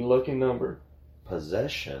 13, lucky number.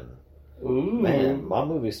 Possession. Ooh. Man, my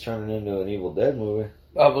movie's turning into an Evil Dead movie.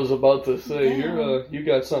 I was about to say, Damn. you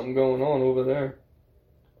got something going on over there.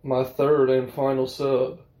 My third and final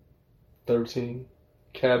sub. 13,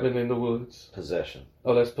 Cabin in the Woods. Possession.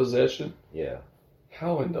 Oh, that's Possession? Yeah.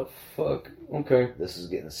 How in the fuck? Okay. This is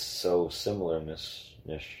getting so similar-ish.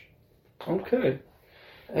 Okay.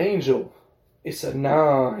 Angel. It's a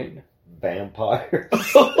 9. Vampires.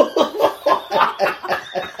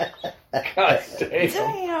 God damn.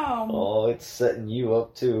 Damn! Oh, it's setting you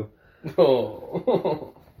up too.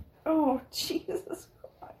 Oh. Oh, Jesus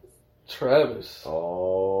Christ. Travis.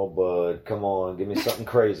 Oh, bud, come on, give me something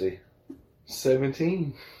crazy.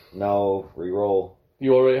 17. No, re-roll.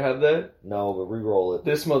 You already have that? No, but re-roll it.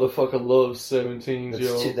 This motherfucker loves 17s,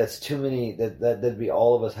 yo. That's too many. That'd be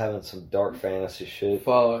all of us having some dark fantasy shit.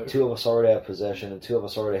 5. 2 of us already have possession, and 2 of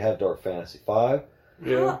us already have dark fantasy. 5?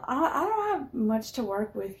 Yeah. I don't have much to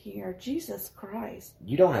work with here. Jesus Christ.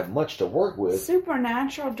 You don't have much to work with.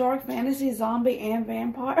 Supernatural, dark fantasy, zombie, and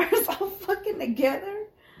vampires all fucking together?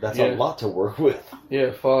 That's Yeah. a lot to work with. Yeah,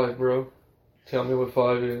 5, bro. Tell me what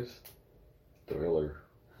 5 is. Thriller.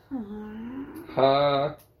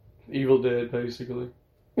 Ha. Evil Dead, basically.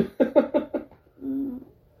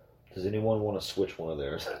 Does anyone want to switch one of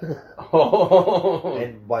theirs? Oh.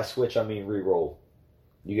 And by switch, I mean re-roll.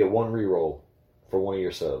 You get 1 re-roll for one of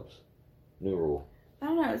your subs. New rule. I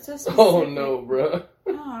don't know, it's so specific. Oh, no, bro.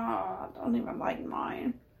 Oh, I don't even like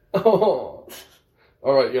mine. Oh.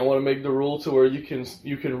 All right, y'all want to make the rule to where you can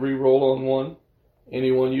re-roll on one?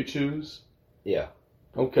 Any one you choose? Yeah.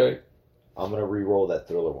 Okay. I'm going to re-roll that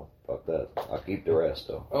thriller one. Fuck that. I'll keep the rest,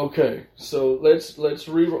 though. Okay, so let's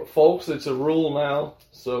re-roll. Folks, it's a rule now,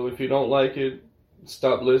 so if you don't like it,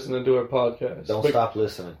 stop listening to our podcast. Don't stop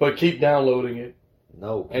listening. But keep downloading it.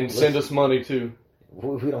 No. And send us money, too.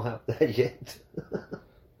 We don't have that yet.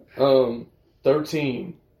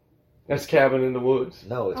 13. That's Cabin in the Woods.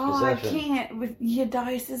 No, it's Oh, I possession. can't. With your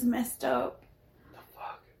dice is messed up. The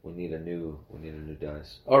fuck? We need a new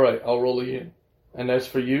dice. All right, I'll roll again. And that's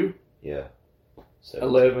for you? Yeah.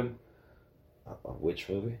 11. A witch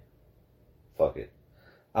movie? Fuck it.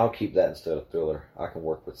 I'll keep that instead of thriller. I can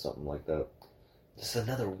work with something like that. This is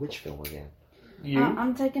another witch film again. You?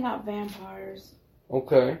 I'm taking out vampires.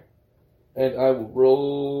 Okay. And I will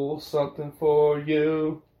roll something for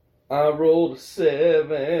you. I rolled a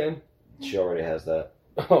 7. She already has that.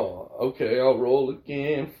 Oh, okay. I'll roll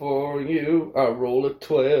again for you. I roll a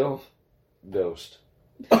 12. Ghost.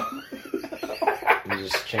 You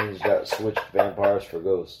just changed out, switched vampires for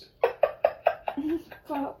ghosts.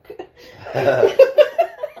 Fuck.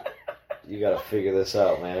 You gotta figure this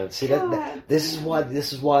out, man. See that this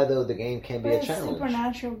is why though the game can be a But challenge.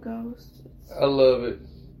 supernatural ghosts. I love it.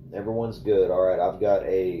 Everyone's good. All right, I've got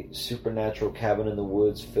a supernatural cabin in the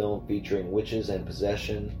woods film featuring witches and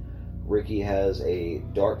possession. Ricky has a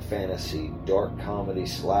dark fantasy, dark comedy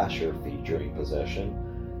slasher featuring possession.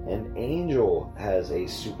 And Angel has a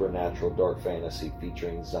supernatural dark fantasy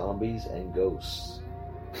featuring zombies and ghosts.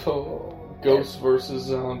 Oh, ghosts versus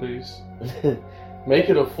zombies. Make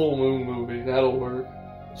it a full moon movie. That'll work.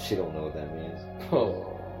 She don't know what that means.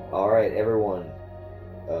 Oh. All right, everyone.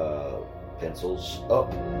 Pencils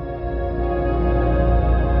up.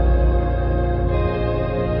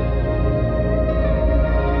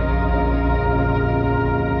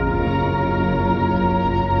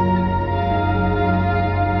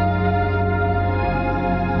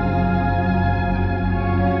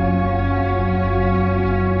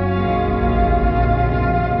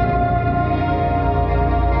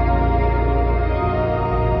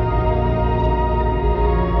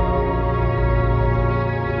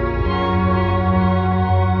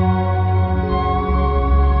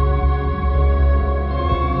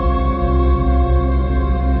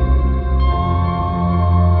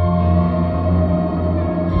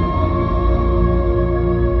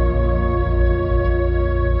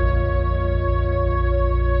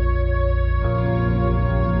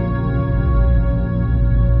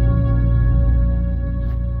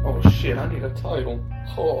 Shit, I need a title.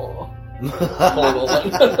 Oh. Hold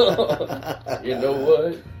on. You know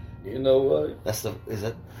what? You know what?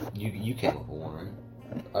 You came up with one,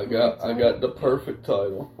 right? I got the perfect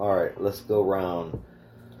title. All right, let's go round.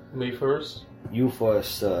 Me first. You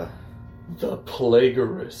first. The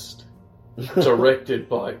Plagiarist. Directed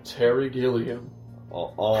by Terry Gilliam.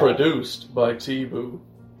 Produced by T-Boo.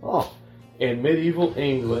 In medieval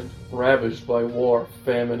England, ravaged by war,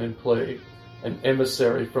 famine, and plague, an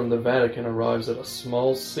emissary from the Vatican arrives at a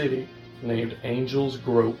small city named Angel's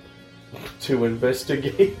Grove to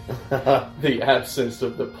investigate the absence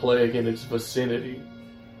of the plague in its vicinity.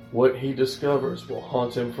 What he discovers will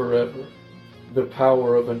haunt him forever. The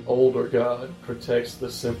power of an older god protects the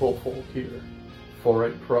simple folk here for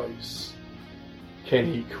a price. Can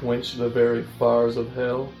he quench the very fires of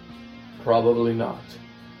hell? Probably not.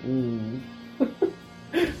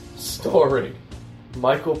 Starring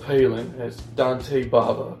Michael Palin as Dante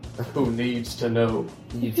Bava, who needs to know.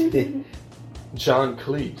 You did. John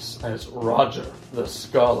Cleese as Roger, the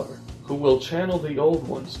scholar, who will channel the old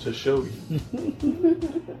ones to show you.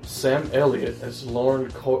 Sam Elliott as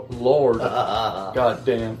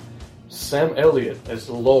Sam Elliott as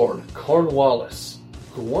Lord Cornwallis,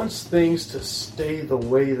 who wants things to stay the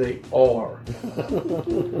way they are.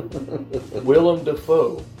 Willem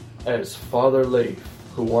Dafoe as Father Leif,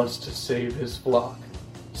 who wants to save his flock.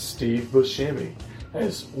 Steve Buscemi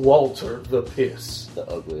as Walter the Piss, the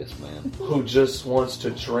ugliest man, who just wants to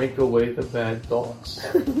drink away the bad thoughts.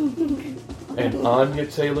 And Anya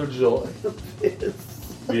Taylor-Joy. The Piss.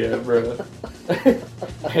 Yeah, bruh.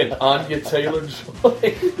 And Anya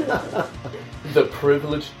Taylor-Joy, the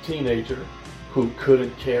privileged teenager who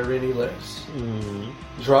couldn't care any less.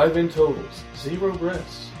 Drive-in totals, 0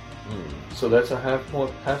 breaths. So that's a half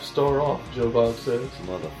star off, Joe Bob says.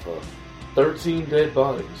 Motherfucker. 13 dead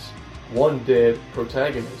bodies, 1 dead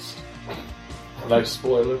protagonist. Nice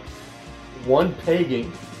spoiler. 1 pegging,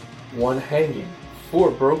 1 hanging,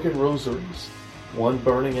 4 broken rosaries, 1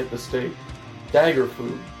 burning at the stake, dagger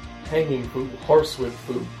food, hanging food, horsewhip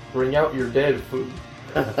food, bring out your dead food,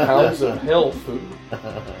 pounds of hell food,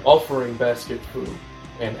 offering basket food,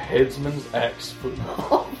 and headsman's axe food.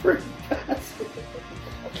 Offering basket.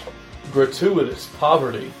 Gratuitous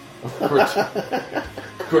poverty.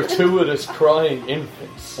 Gratuitous crying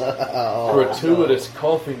infants. Gratuitous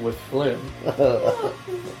coughing with phlegm.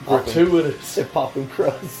 Gratuitous popping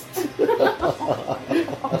crust.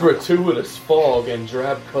 Gratuitous fog and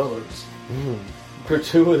drab colors.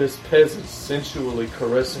 Gratuitous peasants sensually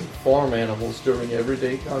caressing farm animals during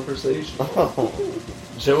everyday conversation.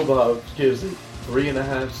 Joe Bob gives it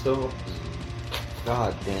 3.5 stars.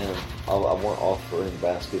 God damn. I want offering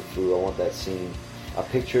basket food. I want that scene. I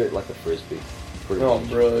picture it like a frisbee. Bro,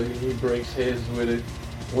 he breaks heads with it.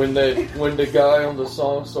 When the guy on the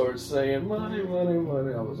song starts saying money, money,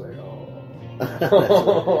 money, I was like, oh.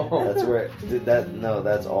 That's right.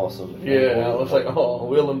 That's awesome. Yeah, I was like, oh,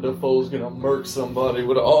 Willem Dafoe's gonna murk somebody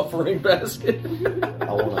with an offering basket.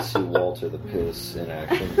 I want to see Walter the Piss in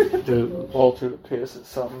action. Dude, Walter the Piss is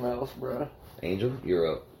something else, bro. Angel,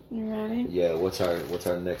 you're up. You ready? Yeah. What's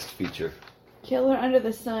our next feature? Killer Under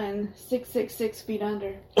the Sun, 666 feet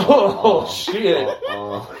under. Oh shit!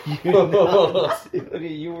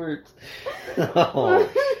 You were. Oh,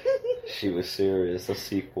 she was serious. A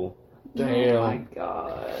sequel. Damn. Oh my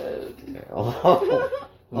god.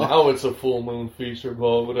 Now it's a full moon feature,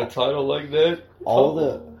 Bob, with a title like that.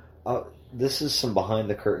 This is some behind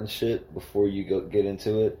the curtain shit. Before you get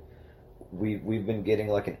into it, we've been getting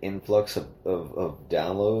like an influx of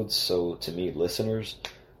downloads. So to me, listeners,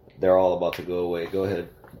 they're all about to go away. Go ahead.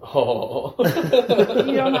 Oh.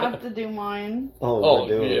 You don't have to do mine. Oh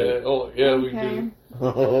yeah. Oh yeah, okay. We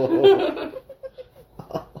do.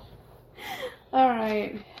 All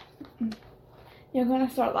right. You're going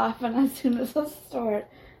to start laughing as soon as I start.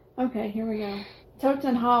 Okay, here we go.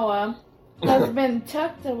 Totenhawa has been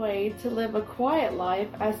tucked away to live a quiet life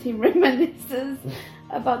as he reminisces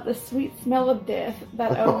about the sweet smell of death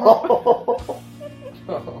that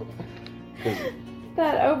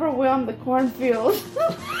overwhelmed the cornfields.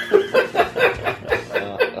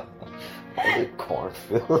 The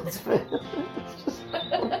cornfields, man. It's just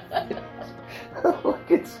like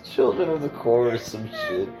it's children of the corn or some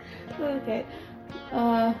shit. Okay.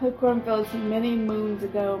 The cornfields many moons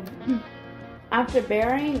ago. After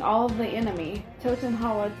burying all of the enemy,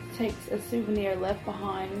 Totenhawa takes a souvenir left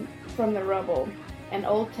behind from the rubble, an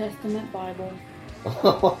Old Testament Bible.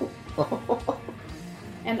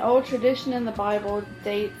 An old tradition in the Bible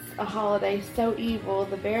dates a holiday so evil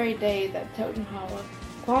the very day that Totenhawa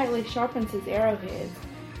quietly sharpens his arrowheads.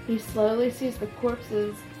 He slowly sees the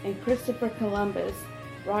corpses and Christopher Columbus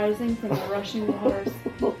rising from the rushing waters.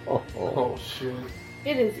 Oh shit.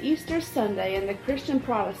 It is Easter Sunday, and the Christian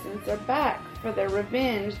Protestants are back for their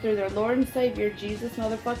revenge through their Lord and Savior, Jesus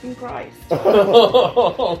motherfucking Christ.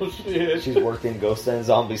 Oh, shit. She's worked in Ghost and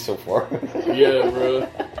Zombies so far. Yeah, bro.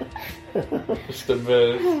 It's the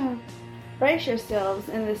best. Brace yourselves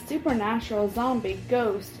in this supernatural zombie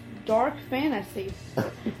ghost dark fantasy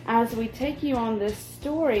as we take you on this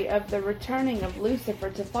story of the returning of Lucifer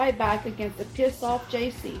to fight back against the piss-off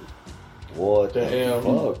JC. What the Damn.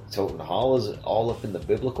 fuck? Toten Hall is all up in the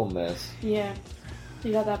biblical mess. Yeah,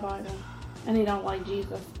 you got that Bible. And he don't like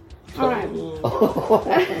Jesus. Alright.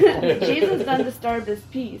 Jesus done disturbed his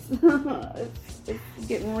peace. It's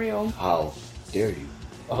getting real. How dare you?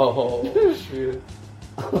 Oh, shit.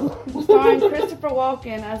 Starring Christopher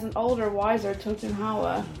Walken as an older, wiser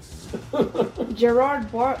Totenhawa. Gerard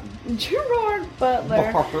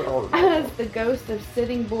Butler as the ghost of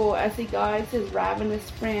Sitting Bull as he guides his ravenous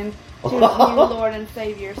friend to his new Lord and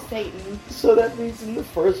Savior, Satan. So that means in the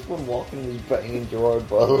first one, Walken was banging Gerard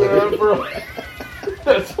Butler. Yeah, bro.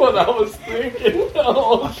 That's what I was thinking.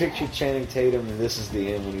 Oh, I picture Channing Tatum, and this is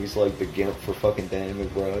the end when he's like the gimp for fucking Danny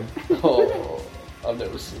McBride. oh, I've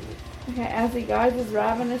never seen it. Okay, as he guides his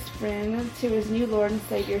ravenous friend to his new Lord and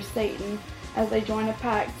Savior, Satan, as they join a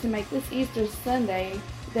pact to make this Easter Sunday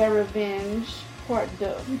their revenge, part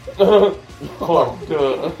deux. Oh,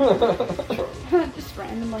 duh. Just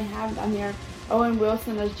randomly have on here Owen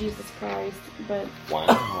Wilson as Jesus Christ, but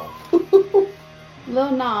Wow.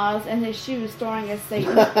 Lil Nas and his shoes starring as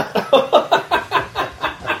Satan.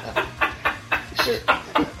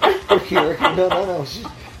 Here, no. She's...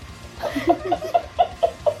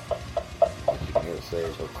 I'm gonna say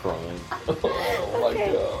her crying. Oh, my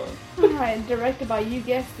Okay. God. Alright, directed by, you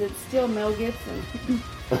guessed it, still Mel Gibson.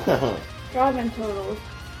 Driving totals.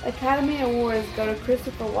 Academy Awards go to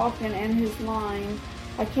Christopher Walken and his line,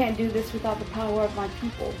 "I can't do this without the power of my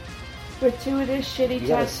people." Gratuitous, shitty You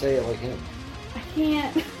gotta touch. say it like him. I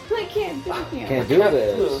can't do him. Can't do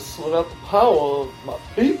this. Without the power of my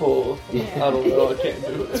people. Yeah. I don't know. I can't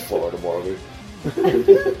do It's it. Florida Margaret.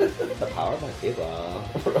 The power of my people.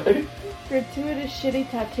 Right? Gratuitous, shitty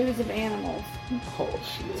tattoos of animals. Oh,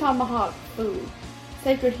 shit. Tomahawk food.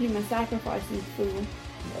 Sacred human sacrificing food.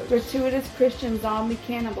 Gratuitous Christian zombie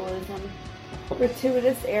cannibalism.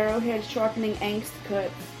 Gratuitous arrowhead sharpening angst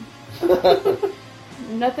cuts.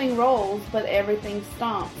 Nothing rolls, but everything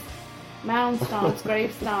stomps. Mound stomps,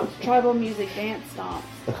 grave stomps, tribal music dance stomps.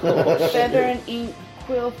 Feather and ink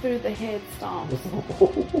quill through the head stomps.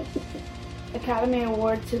 Academy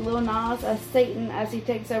Award to Lil Nas as Satan as he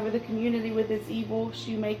takes over the community with his evil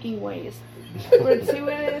shoemaking ways.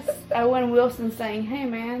 Gratuitous Owen Wilson saying, "Hey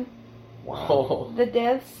man, Wow. Oh, the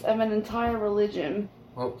deaths of an entire religion."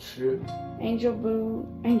 oh, shit. Angel Boo,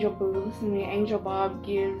 listen to me, Angel Bob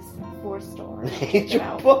gives 4 stars. Angel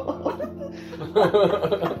Wow. Bob.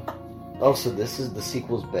 Oh, so the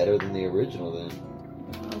sequel's better than the original then?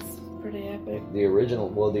 That's pretty epic. The original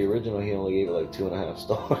he only gave it like 2.5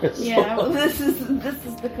 stars. Yeah, well, this is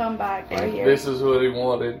the comeback right here. This is what he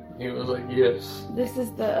wanted. He was like, yes. This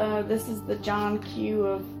is the John Q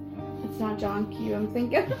of. It's not John Q. I'm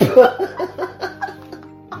thinking.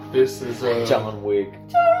 This is John Wick.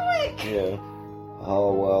 John Wick. Yeah.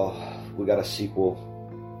 Oh well, we got a sequel.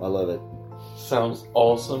 I love it. sounds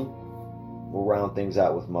awesome. We'll round things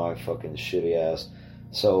out with my fucking shitty ass.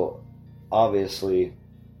 So, obviously,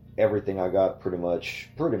 everything I got pretty much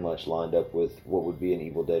lined up with what would be an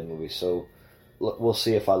Evil Dead movie. So, we'll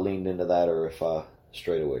see if I leaned into that or if I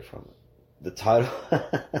strayed away from it.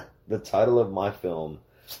 The title of my film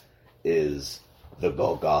is The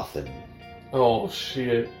Golgothan. Oh,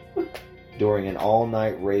 shit. During an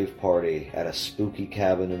all-night rave party at a spooky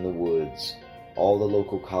cabin in the woods, all the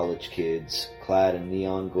local college kids, clad in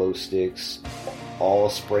neon glow sticks, all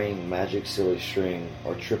spraying magic silly string,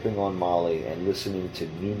 are tripping on Molly and listening to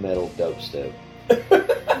new metal dubstep.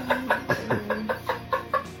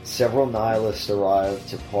 Several nihilists arrive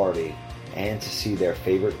to party and to see their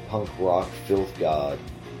favorite punk rock filth god,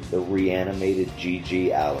 the reanimated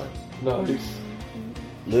GG Allin. Nice.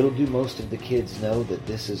 Little do most of the kids know that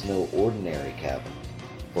this is no ordinary cabin,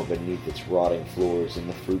 for beneath its rotting floors in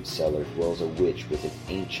the fruit cellar dwells a witch with an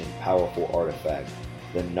ancient, powerful artifact,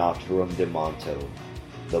 the Natrum de Monto,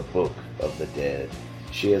 the Book of the Dead.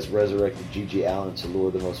 She has resurrected GG Allin to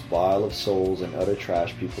lure the most vile of souls and utter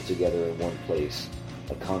trash people together in one place,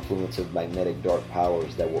 a confluence of magnetic dark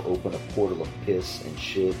powers that will open a portal of piss and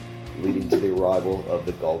shit leading to the arrival of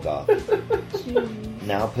the Golgoth. Jeez.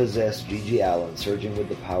 Now possessed, GG Allin, surging with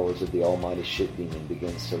the powers of the almighty shit demon,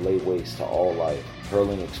 begins to lay waste to all life,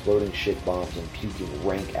 hurling exploding shit bombs and puking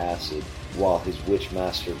rank acid, while his witch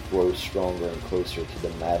master grows stronger and closer to the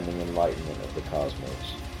maddening enlightenment of the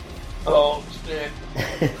cosmos. Oh, shit.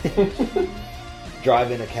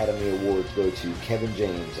 Drive-In Academy Awards go to Kevin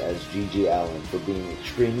James as GG Allin for being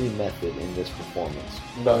extremely method in this performance.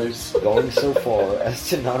 Nice. Going so far as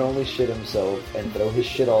to not only shit himself and throw his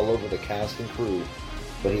shit all over the cast and crew,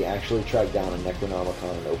 but he actually tracked down a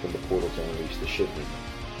Necronomicon and opened the portal to unleash the shit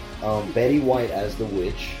demon. Betty White as the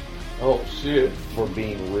witch. Oh, shit. For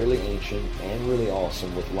being really ancient and really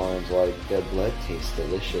awesome with lines like, "Their blood tastes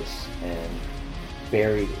delicious," and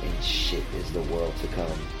 "Buried in shit is the world to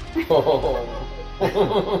come." Oh.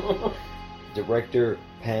 Director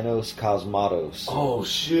Panos Cosmatos. Oh,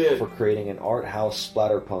 shit. For creating an art house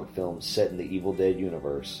splatterpunk film set in the Evil Dead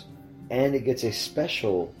universe. And it gets a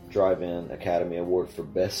special Drive-In Academy Award for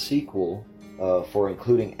Best Sequel for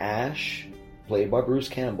including Ash, played by Bruce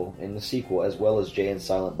Campbell, in the sequel, as well as Jay and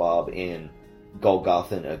Silent Bob in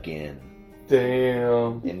Golgothan Again.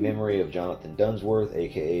 Damn. In memory of Jonathan Dunsworth,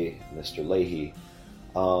 aka Mr. Leahy.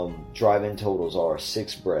 Drive-in totals are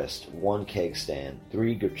 6 breast, 1 keg stand,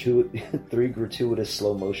 3 gratuitous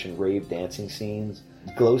slow-motion rave dancing scenes,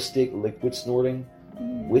 glow stick liquid snorting,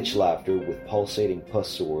 witch laughter with pulsating pus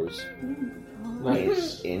sores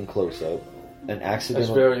Nice. in close-up, an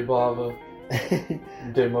accidental... That's very Bava.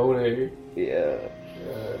 Demone. Yeah.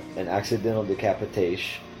 An accidental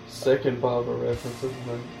decapitation. Second Baba reference of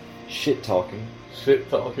the night. Shit talking. Shit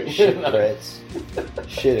talking. Shit threats.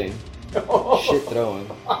 Shitting. Shit throwing.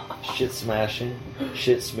 Shit smashing.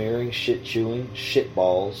 Shit smearing. Shit chewing. Shit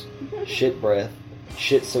balls. Shit breath.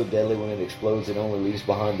 Shit so deadly when it explodes it only leaves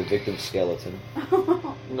behind the victim's skeleton.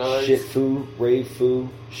 Nice. Shit foo. Rave foo.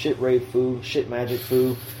 Shit rave foo. Shit magic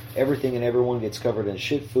foo. Everything and everyone gets covered in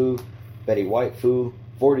shit foo. Betty White foo.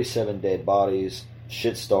 47 dead bodies.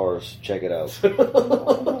 Shit stars. Check it out. Shit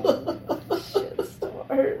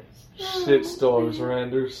stars. Shit stars,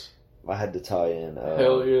 Randers. I had to tie in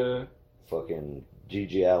Hell yeah. fucking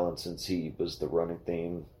GG Allin since he was the running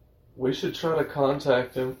theme. We should try to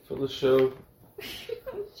contact him for the show.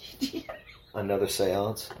 Another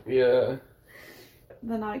seance. Yeah.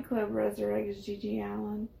 The nightclub resurrects GG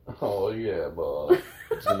Allin. Oh yeah, boy.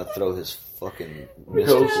 He's gonna throw his fucking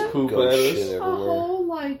Ghost poop ghost at us. shit everywhere.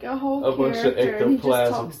 A whole A bunch of character, and he just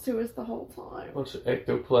ectoplasm. talks to us the whole time. Bunch of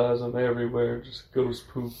ectoplasm everywhere, just ghost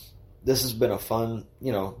poop. This has been a fun,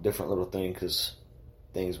 different little thing because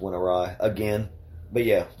things went awry again. But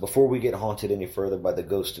yeah, before we get haunted any further by the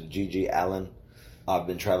ghost of GG Allin, I've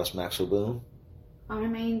been Travis Maxwell Boone.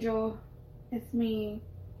 I'm Angel. It's me.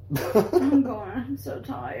 I'm so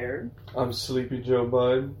tired. I'm Sleepy Joe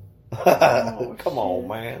Biden. Come on,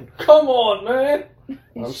 man. Come on, man!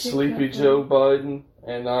 I'm It's shit Sleepy cup Joe up. Biden,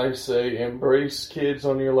 and I say embrace kids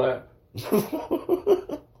on your lap.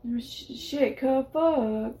 Shit, cup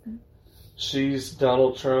up. She's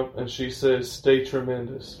Donald Trump, and she says, stay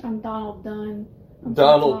tremendous. I'm Donald Dunn. I'm so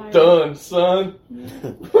Donald tired. Dunn, son!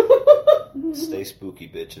 Stay spooky,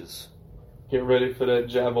 bitches. Get ready for that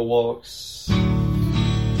Java walks.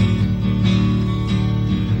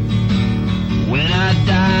 When I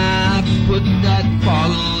die, put that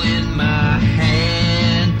bottle in my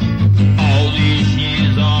hand. All these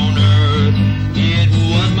years on earth, it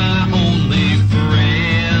was my only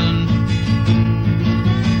friend.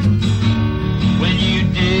 When you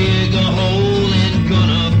dig a hole and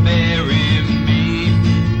gonna bury me,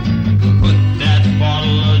 put that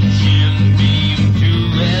bottle of Jim Beam to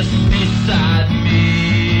rest beside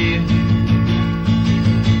me.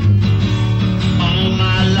 All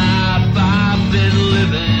my life I've been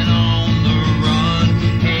living on the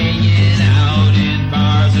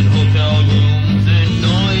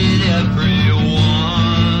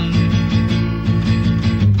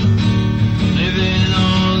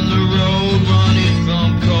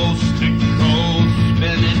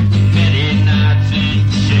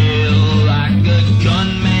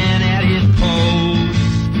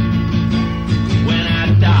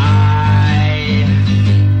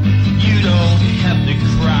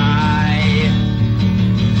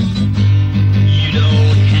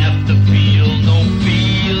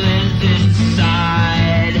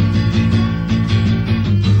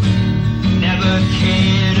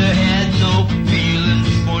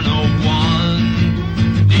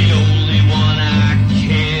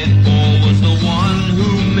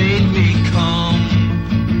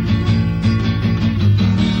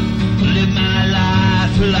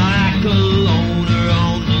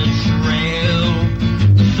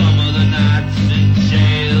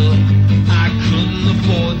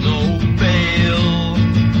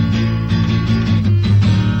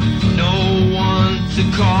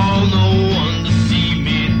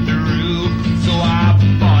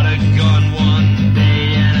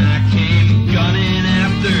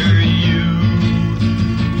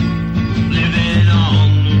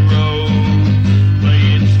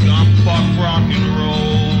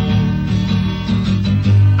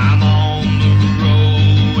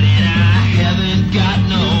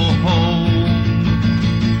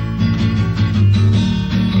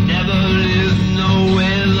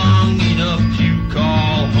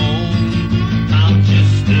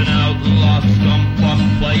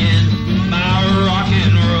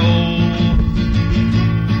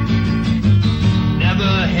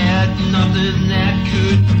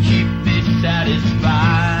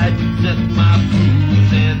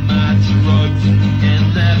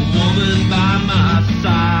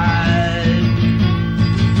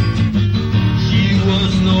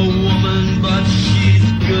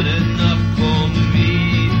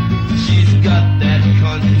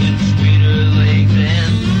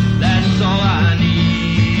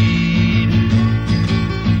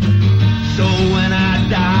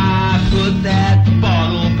die. Put that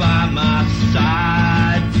bottle by my side.